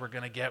threat as we're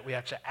going to get. We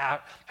actually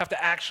have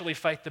to actually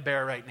fight the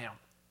bear right now.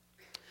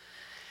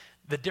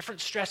 The different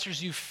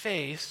stressors you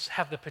face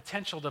have the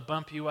potential to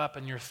bump you up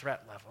in your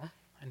threat level.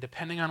 And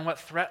depending on what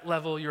threat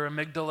level your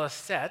amygdala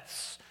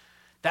sets,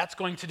 that's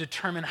going to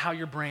determine how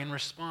your brain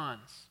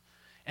responds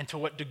and to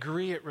what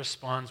degree it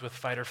responds with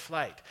fight or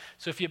flight.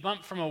 So if you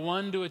bump from a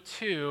 1 to a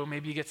 2,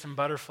 maybe you get some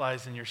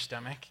butterflies in your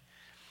stomach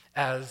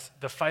as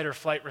the fight or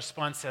flight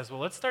response says, well,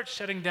 let's start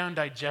shutting down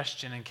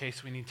digestion in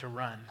case we need to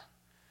run.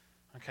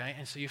 Okay?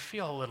 And so you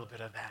feel a little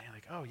bit of that. You're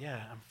like, oh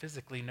yeah, I'm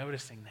physically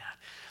noticing that.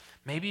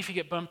 Maybe if you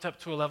get bumped up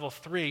to a level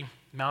 3,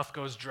 mouth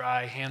goes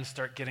dry, hands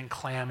start getting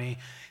clammy,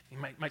 you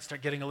might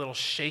start getting a little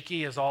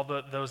shaky as all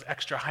those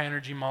extra high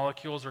energy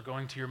molecules are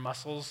going to your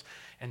muscles,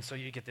 and so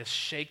you get this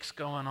shakes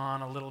going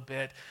on a little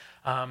bit.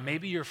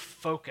 Maybe you're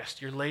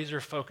focused, you're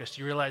laser focused.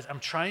 You realize, I'm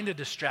trying to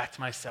distract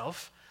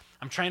myself.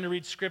 I'm trying to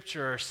read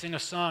scripture or sing a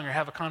song or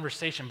have a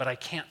conversation, but I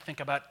can't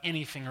think about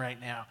anything right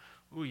now.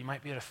 Ooh, you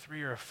might be at a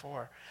 3 or a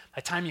 4.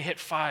 By the time you hit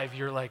 5,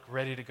 you're like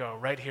ready to go.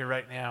 Right here,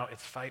 right now,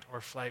 it's fight or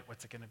flight.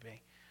 What's it going to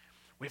be?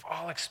 We've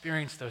all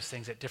experienced those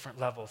things at different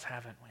levels,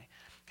 haven't we?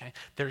 Okay.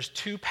 There's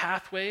 2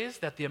 pathways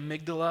that the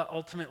amygdala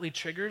ultimately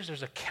triggers.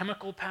 There's a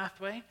chemical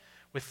pathway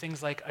with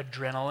things like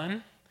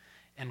adrenaline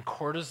and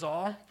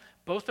cortisol,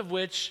 both of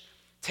which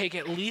take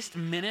at least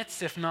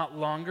minutes, if not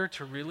longer,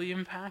 to really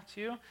impact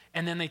you,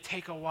 and then they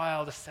take a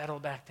while to settle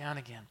back down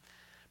again.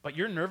 But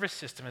your nervous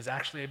system is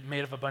actually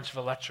made of a bunch of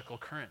electrical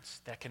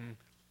currents that can,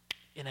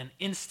 in an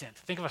instant,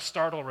 think of a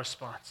startle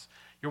response.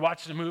 You're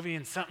watching a movie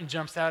and something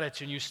jumps out at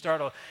you and you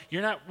startle.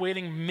 You're not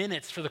waiting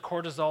minutes for the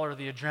cortisol or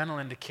the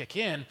adrenaline to kick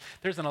in.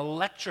 There's an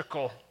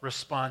electrical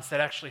response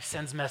that actually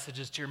sends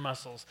messages to your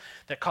muscles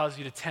that cause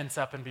you to tense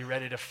up and be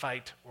ready to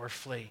fight or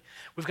flee.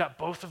 We've got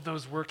both of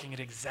those working at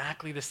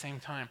exactly the same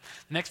time.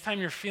 The next time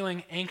you're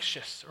feeling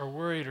anxious or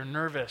worried or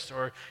nervous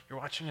or you're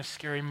watching a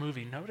scary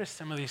movie, notice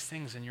some of these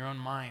things in your own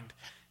mind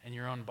and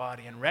your own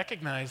body and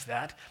recognize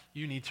that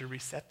you need to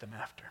reset them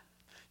after.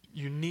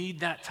 You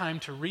need that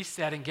time to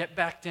reset and get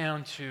back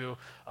down to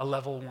a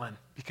level 1.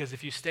 Because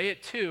if you stay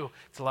at 2,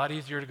 it's a lot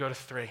easier to go to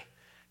 3. If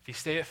you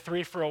stay at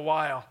 3 for a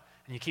while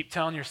and you keep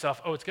telling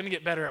yourself, oh, it's going to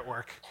get better at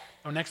work.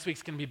 Oh, next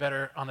week's going to be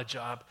better on the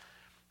job.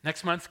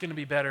 Next month's going to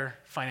be better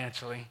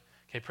financially.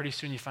 Okay, pretty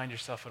soon you find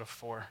yourself at a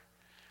 4.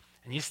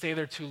 And you stay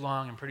there too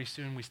long, and pretty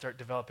soon we start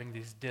developing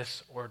these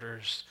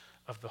disorders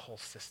of the whole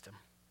system.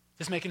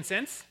 This making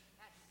sense?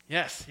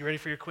 Yes. You ready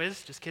for your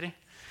quiz? Just kidding.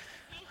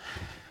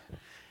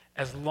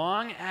 As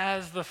long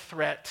as the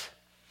threat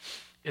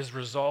is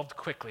resolved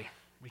quickly,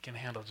 we can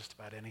handle just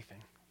about anything.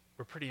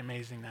 We're pretty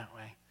amazing that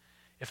way.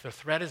 If the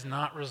threat is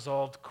not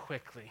resolved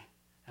quickly,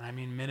 and I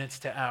mean minutes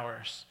to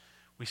hours,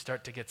 we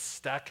start to get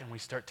stuck and we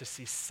start to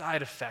see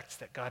side effects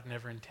that God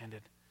never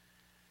intended.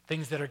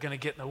 Things that are going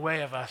to get in the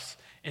way of us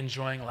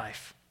enjoying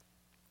life.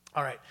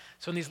 All right,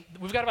 so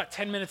we've got about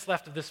 10 minutes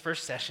left of this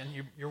first session,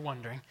 you're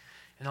wondering,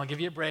 and I'll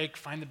give you a break,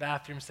 find the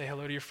bathroom, say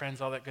hello to your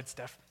friends, all that good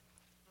stuff.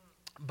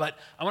 But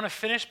I want to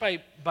finish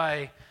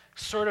by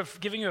sort of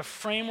giving you a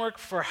framework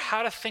for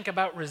how to think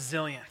about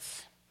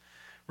resilience.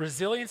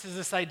 Resilience is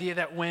this idea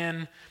that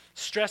when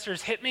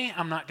stressors hit me,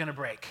 I'm not going to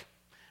break.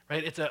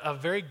 right? It's a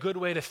very good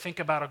way to think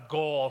about a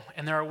goal,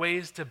 and there are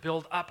ways to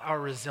build up our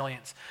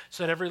resilience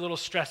so that every little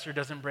stressor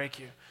doesn't break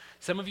you.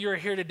 Some of you are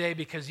here today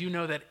because you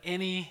know that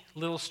any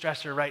little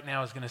stressor right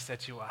now is going to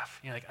set you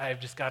off. You're like, I've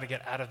just got to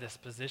get out of this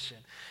position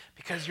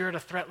because you're at a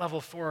threat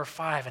level 4 or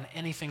 5 and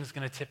anything's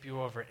going to tip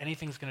you over.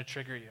 Anything's going to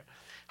trigger you.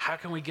 How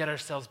can we get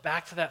ourselves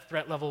back to that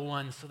threat level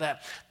 1 so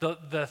that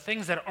the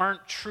things that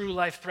aren't true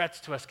life threats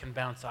to us can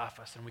bounce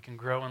off us and we can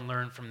grow and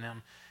learn from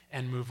them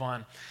and move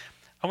on?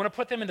 I want to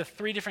put them into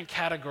 3 different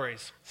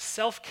categories.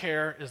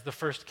 Self-care is the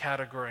first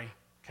category.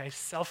 Okay,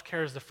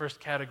 self-care is the first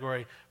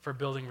category for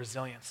building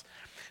resilience.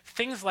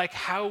 Things like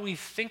how we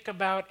think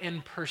about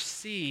and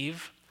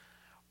perceive,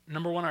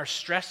 number 1, our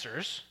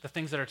stressors, the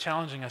things that are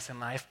challenging us in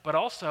life, but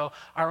also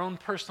our own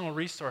personal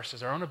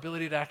resources, our own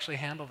ability to actually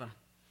handle them.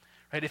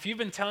 Right? If you've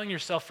been telling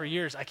yourself for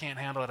years, I can't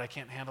handle it, I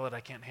can't handle it,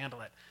 I can't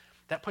handle it,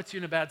 that puts you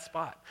in a bad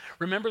spot.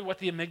 Remember what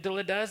the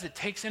amygdala does? It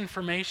takes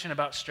information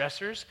about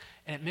stressors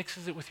and it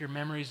mixes it with your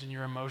memories and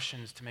your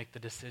emotions to make the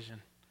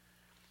decision.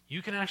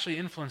 You can actually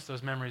influence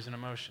those memories and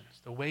emotions.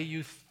 The way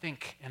you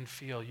think and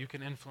feel, you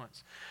can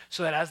influence.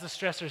 So that as the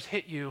stressors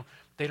hit you,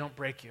 they don't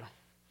break you,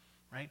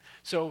 right?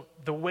 So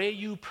the way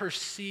you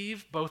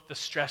perceive both the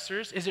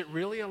stressors, is it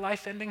really a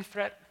life-ending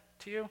threat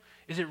to you?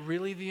 Is it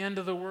really the end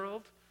of the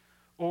world?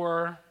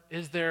 Or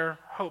is there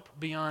hope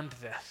beyond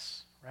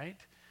this, right?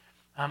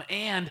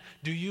 And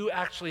do you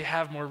actually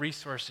have more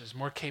resources,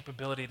 more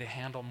capability to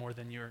handle more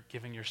than you're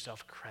giving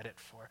yourself credit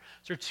for?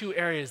 So there are 2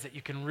 areas that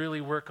you can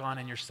really work on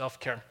in your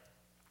self-care.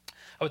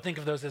 I would think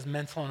of those as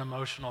mental and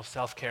emotional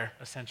self-care,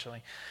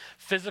 essentially.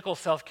 Physical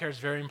self-care is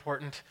very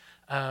important.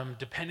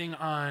 Depending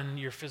on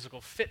your physical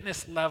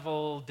fitness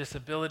level,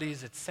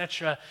 disabilities,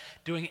 etc.,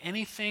 doing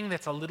anything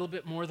that's a little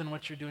bit more than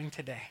what you're doing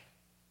today,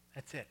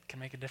 that's it,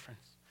 can make a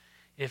difference.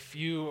 If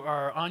you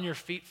are on your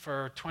feet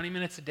for 20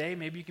 minutes a day,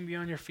 maybe you can be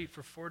on your feet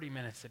for 40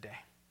 minutes a day.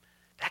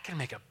 That can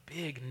make a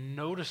big,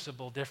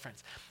 noticeable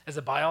difference. As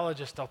a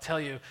biologist, I'll tell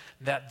you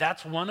that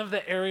that's one of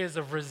the areas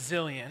of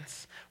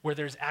resilience where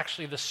there's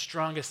actually the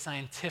strongest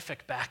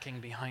scientific backing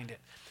behind it.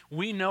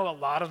 We know a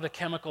lot of the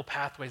chemical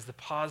pathways, the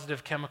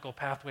positive chemical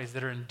pathways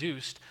that are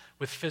induced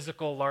with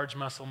physical large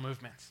muscle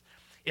movements.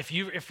 If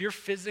you're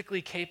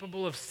physically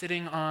capable of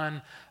sitting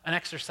on an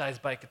exercise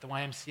bike at the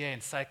YMCA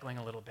and cycling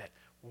a little bit,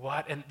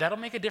 and that'll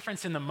make a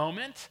difference in the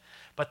moment,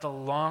 but the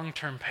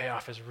long-term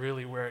payoff is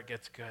really where it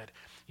gets good.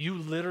 You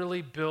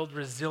literally build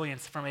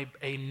resilience from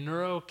a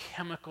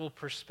neurochemical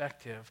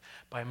perspective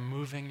by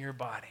moving your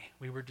body.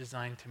 We were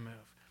designed to move.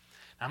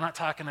 Now, I'm not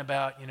talking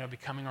about,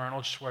 becoming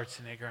Arnold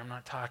Schwarzenegger. I'm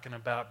not talking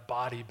about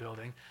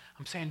bodybuilding.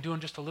 I'm saying doing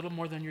just a little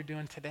more than you're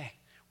doing today.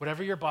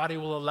 Whatever your body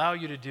will allow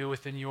you to do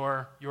within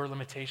your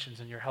limitations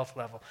and your health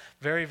level.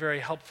 Very, very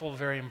helpful,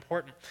 very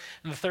important.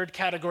 And the third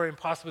category, and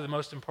possibly the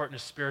most important,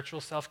 is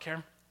spiritual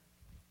self-care.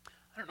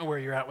 I don't know where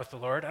you're at with the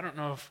Lord. I don't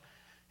know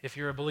if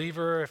you're a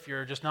believer, if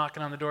you're just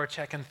knocking on the door,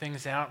 checking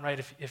things out, right?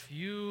 If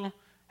you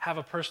have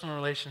a personal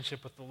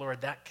relationship with the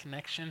Lord, that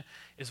connection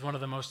is one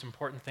of the most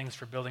important things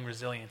for building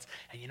resilience.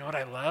 And you know what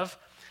I love?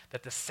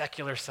 That the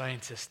secular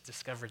scientists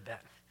discovered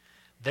that.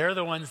 They're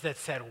the ones that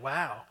said,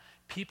 wow,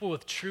 people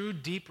with true,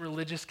 deep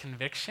religious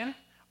conviction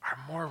are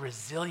more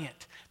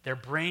resilient. Their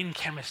brain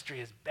chemistry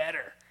is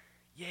better.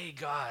 Yay,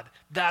 God.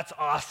 That's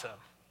awesome,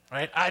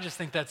 right? I just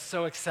think that's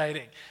so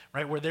exciting,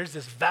 right? Where there's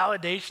this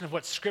validation of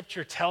what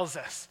Scripture tells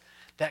us,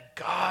 that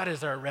God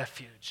is our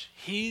refuge.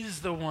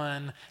 He's the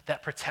one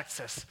that protects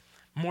us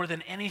more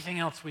than anything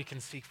else we can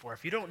seek for.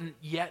 If you don't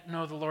yet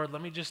know the Lord,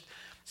 let me just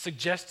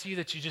suggest to you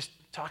that you just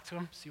talk to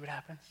him, see what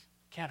happens.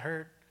 Can't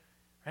hurt,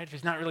 right? If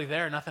he's not really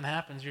there, nothing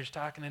happens. You're just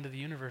talking into the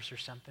universe or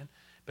something.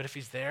 But if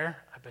he's there,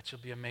 I bet you'll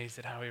be amazed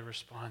at how he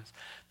responds.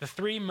 The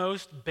 3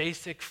 most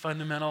basic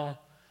fundamental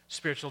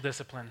spiritual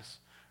disciplines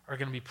are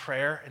going to be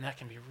prayer, and that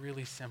can be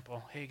really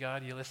simple. Hey,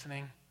 God, you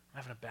listening? I'm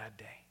having a bad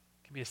day.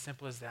 It can be as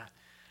simple as that.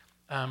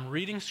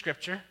 Reading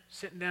Scripture,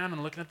 sitting down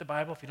and looking at the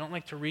Bible. If you don't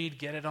like to read,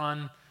 get it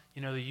on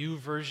the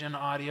YouVersion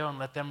audio and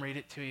let them read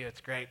it to you. It's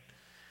great.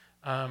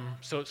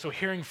 So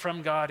hearing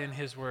from God in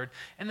his word.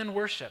 And then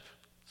worship.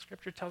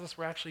 Scripture tells us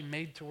we're actually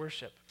made to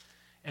worship.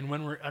 And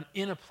when we're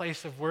in a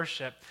place of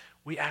worship,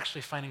 we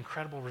actually find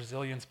incredible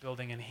resilience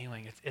building and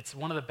healing. It's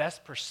one of the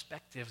best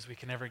perspectives we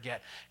can ever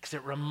get because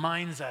it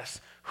reminds us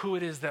who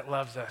it is that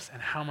loves us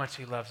and how much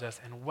he loves us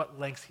and what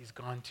lengths he's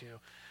gone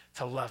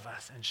to love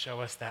us and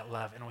show us that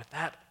love. And with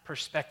that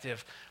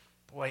perspective,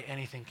 boy,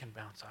 anything can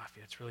bounce off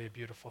you. It's really a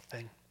beautiful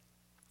thing.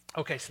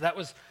 Okay, so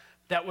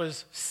that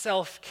was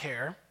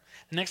self-care.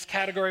 The next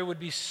category would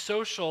be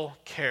social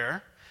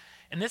care.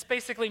 And this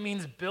basically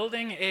means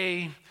building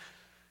a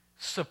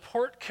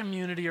support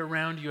community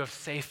around you of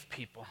safe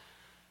people.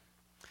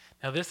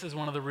 Now, this is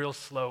one of the real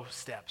slow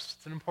steps.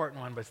 It's an important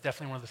one, but it's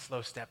definitely one of the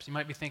slow steps. You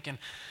might be thinking,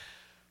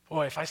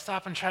 boy, if I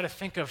stop and try to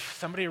think of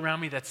somebody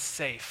around me that's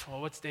safe, well,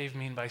 what's Dave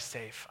mean by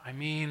safe? I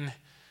mean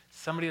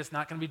somebody that's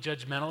not going to be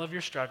judgmental of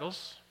your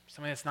struggles,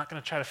 somebody that's not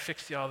going to try to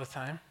fix you all the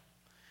time.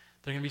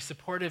 They're going to be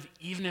supportive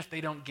even if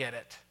they don't get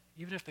it.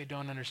 Even if they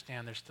don't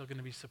understand, they're still going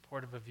to be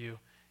supportive of you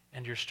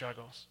and your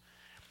struggles.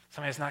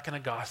 Somebody that's not going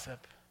to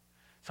gossip.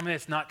 Somebody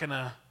that's not going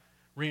to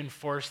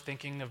reinforce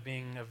thinking of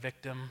being a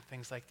victim,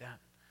 things like that.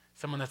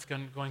 Someone that's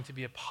going to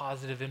be a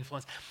positive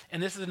influence.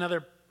 And this is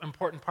another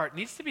important part. It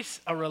needs to be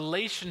a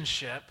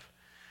relationship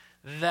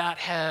that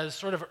has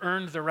sort of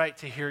earned the right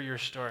to hear your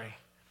story.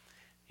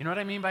 You know what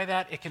I mean by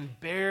that? It can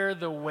bear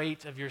the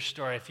weight of your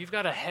story. If you've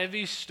got a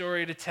heavy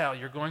story to tell,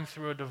 you're going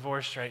through a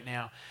divorce right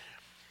now,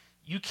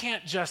 you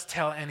can't just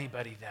tell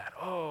anybody that.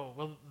 Oh,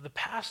 well, the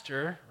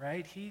pastor,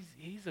 right,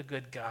 he's a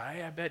good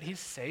guy. I bet he's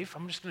safe.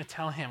 I'm just going to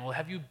tell him. Well,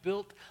 have you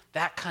built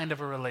that kind of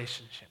a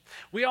relationship?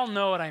 We all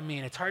know what I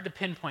mean. It's hard to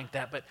pinpoint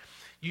that, but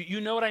you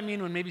know what I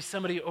mean when maybe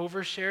somebody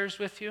overshares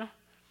with you?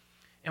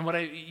 And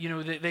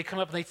they come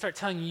up and they start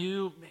telling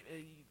you,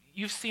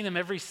 you've seen them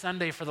every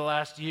Sunday for the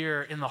last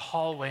year in the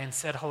hallway and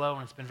said hello,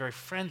 and it's been very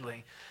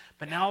friendly.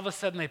 But now all of a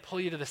sudden they pull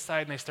you to the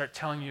side and they start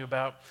telling you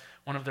about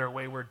one of their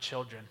wayward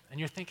children. And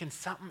you're thinking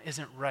something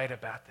isn't right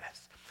about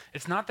this.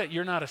 It's not that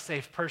you're not a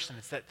safe person.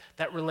 It's that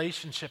that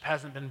relationship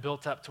hasn't been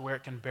built up to where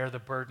it can bear the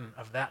burden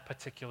of that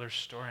particular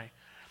story.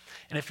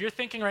 And if you're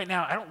thinking right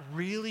now, I don't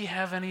really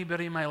have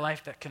anybody in my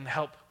life that can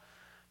help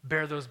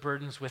bear those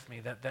burdens with me,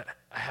 that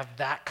I have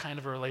that kind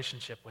of a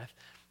relationship with,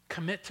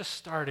 commit to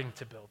starting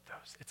to build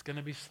those. It's going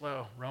to be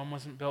slow. Rome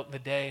wasn't built in a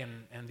day,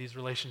 and these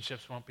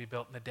relationships won't be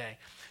built in a day.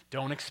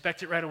 Don't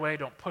expect it right away.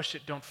 Don't push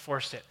it. Don't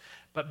force it.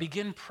 But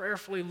begin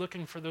prayerfully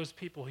looking for those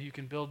people who you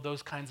can build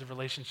those kinds of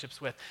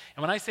relationships with.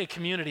 And when I say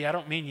community, I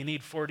don't mean you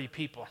need 40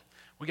 people.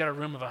 We got a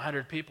room of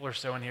 100 people or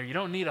so in here. You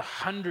don't need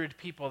 100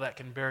 people that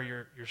can bear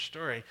your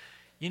story.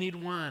 You need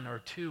 1 or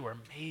 2 or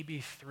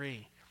maybe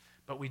 3.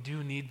 But we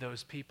do need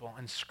those people.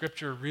 And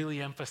Scripture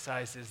really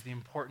emphasizes the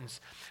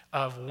importance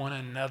of one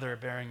another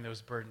bearing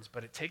those burdens.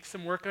 But it takes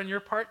some work on your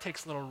part,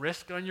 takes a little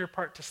risk on your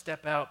part to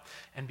step out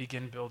and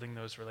begin building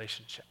those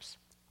relationships.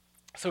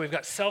 So we've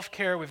got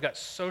self-care, we've got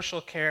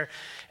social care,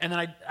 and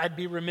then I'd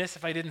be remiss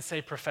if I didn't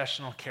say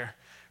professional care.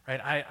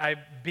 Right? I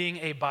being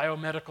a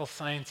biomedical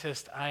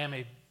scientist, I am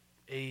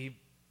a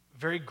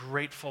very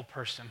grateful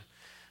person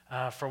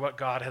for what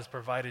God has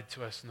provided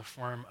to us in the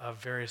form of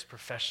various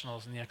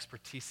professionals and the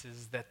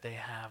expertises that they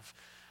have.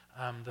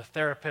 The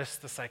therapists,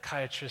 the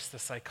psychiatrists, the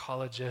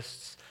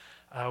psychologists,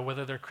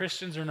 whether they're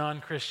Christians or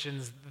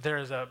non-Christians, there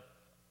is a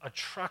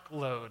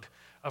truckload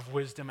of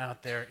wisdom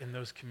out there in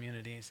those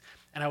communities.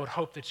 And I would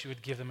hope that you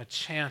would give them a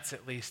chance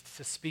at least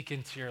to speak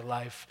into your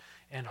life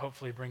and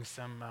hopefully bring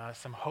some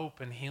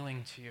hope and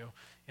healing to you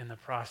in the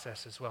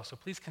process as well. So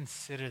please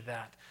consider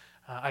that.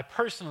 I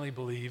personally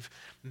believe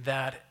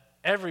that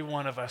every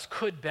one of us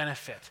could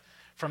benefit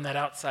from that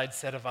outside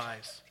set of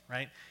eyes,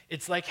 right?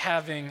 It's like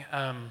having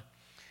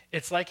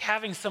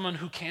someone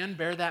who can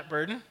bear that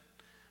burden,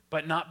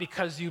 but not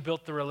because you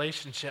built the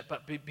relationship,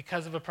 but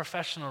because of a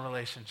professional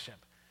relationship.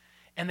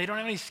 And they don't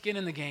have any skin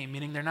in the game,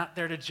 meaning they're not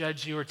there to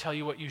judge you or tell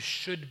you what you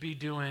should be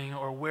doing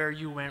or where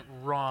you went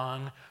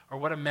wrong or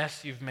what a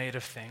mess you've made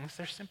of things.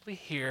 They're simply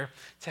here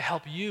to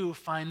help you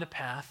find the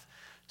path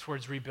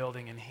towards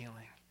rebuilding and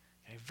healing.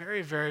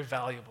 Very, very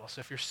valuable. So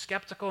if you're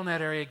skeptical in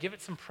that area, give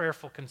it some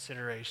prayerful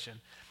consideration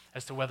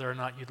as to whether or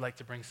not you'd like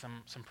to bring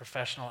some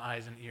professional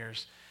eyes and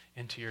ears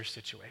into your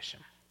situation.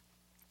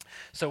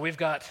 So we've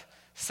got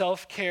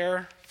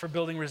self-care for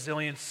building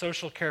resilience,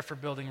 social care for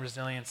building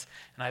resilience,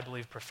 and I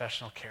believe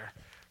professional care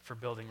for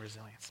building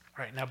resilience.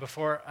 All right, now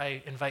before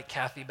I invite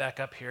Kathy back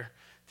up here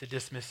to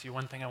dismiss you,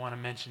 one thing I want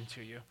to mention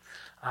to you.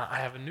 I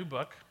have a new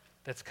book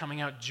that's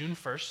coming out June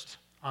 1st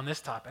on this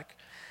topic.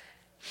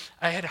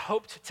 I had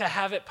hoped to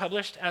have it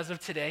published as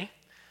of today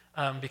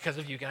because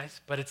of you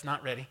guys, but it's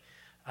not ready.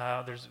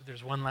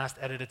 There's one last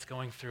edit it's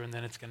going through, and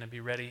then it's going to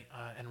be ready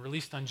and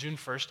released on June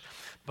 1st.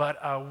 But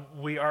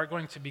we are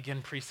going to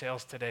begin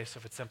pre-sales today, so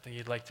if it's something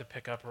you'd like to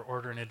pick up or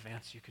order in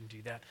advance, you can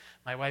do that.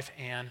 My wife,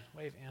 Ann,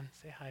 wave, Ann,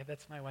 say hi.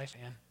 That's my wife,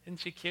 Ann. Isn't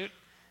she cute?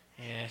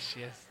 Yeah, she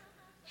is.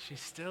 She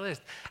still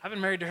is. I've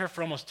been married to her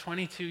for almost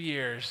 22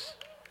 years.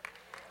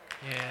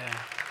 Yeah.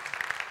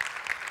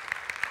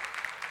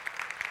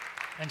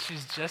 And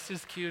she's just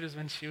as cute as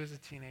when she was a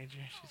teenager.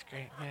 She's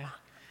great, yeah.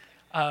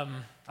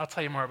 I'll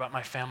tell you more about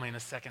my family in the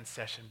second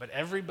session, but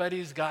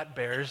Everybody's Got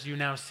Bears. You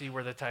now see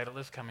where the title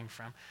is coming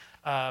from.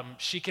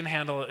 She can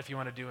handle it if you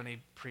want to do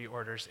any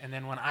pre-orders. And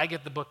then when I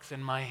get the books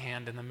in my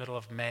hand in the middle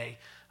of May,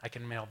 I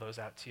can mail those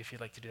out to you if you'd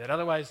like to do that.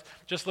 Otherwise,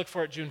 just look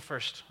for it June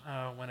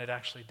 1st when it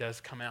actually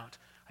does come out.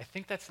 I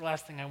think that's the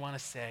last thing I want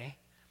to say.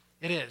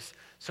 It is.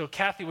 So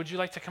Kathy, would you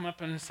like to come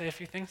up and say a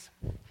few things?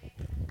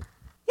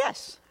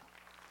 Yes.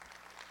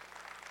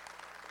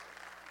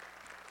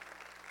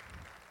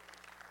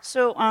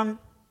 So,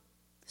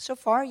 so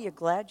far, you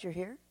glad you're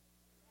here?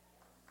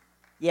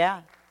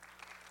 Yeah.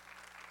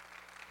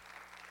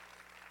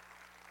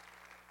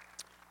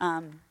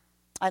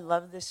 I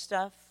love this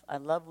stuff. I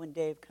love when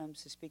Dave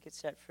comes to speak at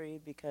Set Free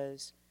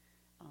because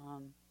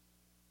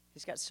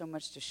he's got so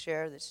much to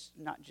share that's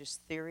not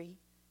just theory.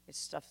 It's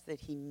stuff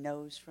that he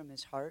knows from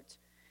his heart.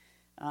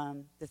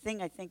 The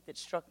thing I think that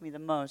struck me the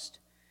most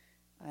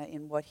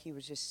in what he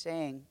was just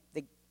saying,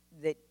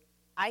 that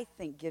I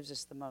think gives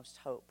us the most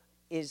hope,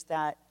 is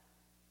that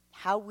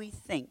how we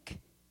think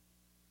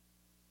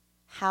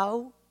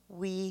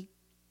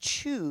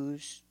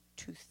choose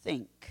to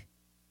think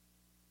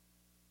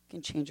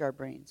can change our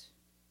brains.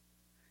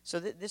 So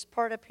this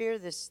part up here,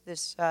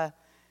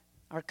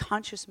 our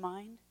conscious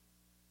mind,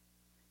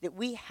 that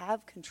we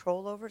have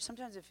control over.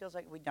 Sometimes it feels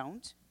like we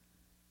don't,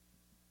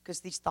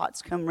 because these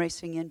thoughts come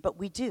racing in, but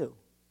we do.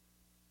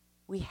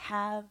 We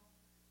have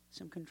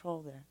some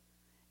control there.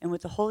 And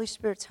with the Holy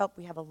Spirit's help,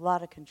 we have a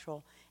lot of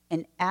control.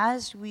 And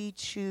as we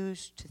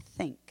choose to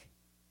think,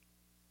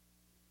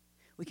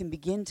 we can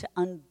begin to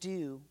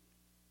undo.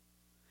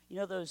 You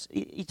know those,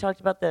 you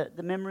talked about the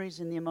memories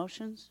and the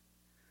emotions?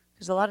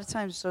 Because a lot of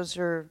times those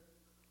are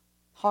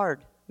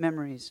hard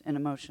memories and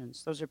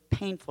emotions. Those are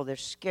painful, they're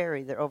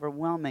scary, they're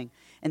overwhelming.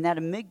 And that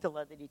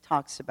amygdala that he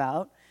talks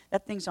about,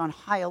 that thing's on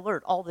high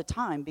alert all the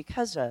time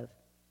because of.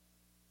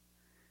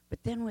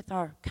 But then with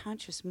our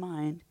conscious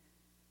mind,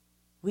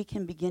 we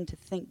can begin to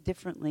think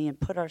differently and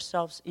put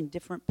ourselves in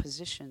different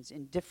positions,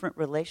 in different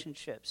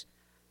relationships,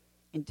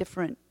 in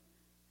different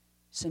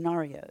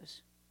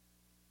scenarios,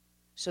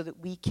 so that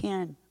we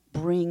can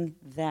bring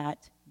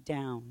that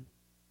down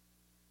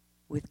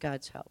with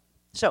God's help.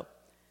 So,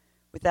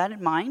 with that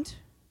in mind,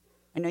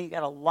 I know you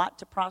got a lot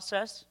to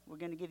process. We're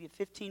going to give you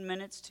 15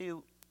 minutes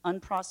to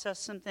unprocess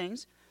some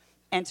things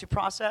and to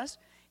process.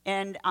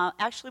 And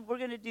actually, we're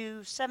going to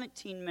do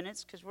 17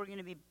 minutes because we're going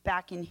to be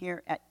back in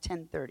here at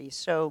 10:30.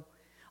 So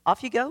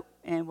off you go,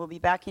 and we'll be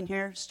back in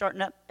here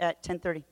starting up at 10:30.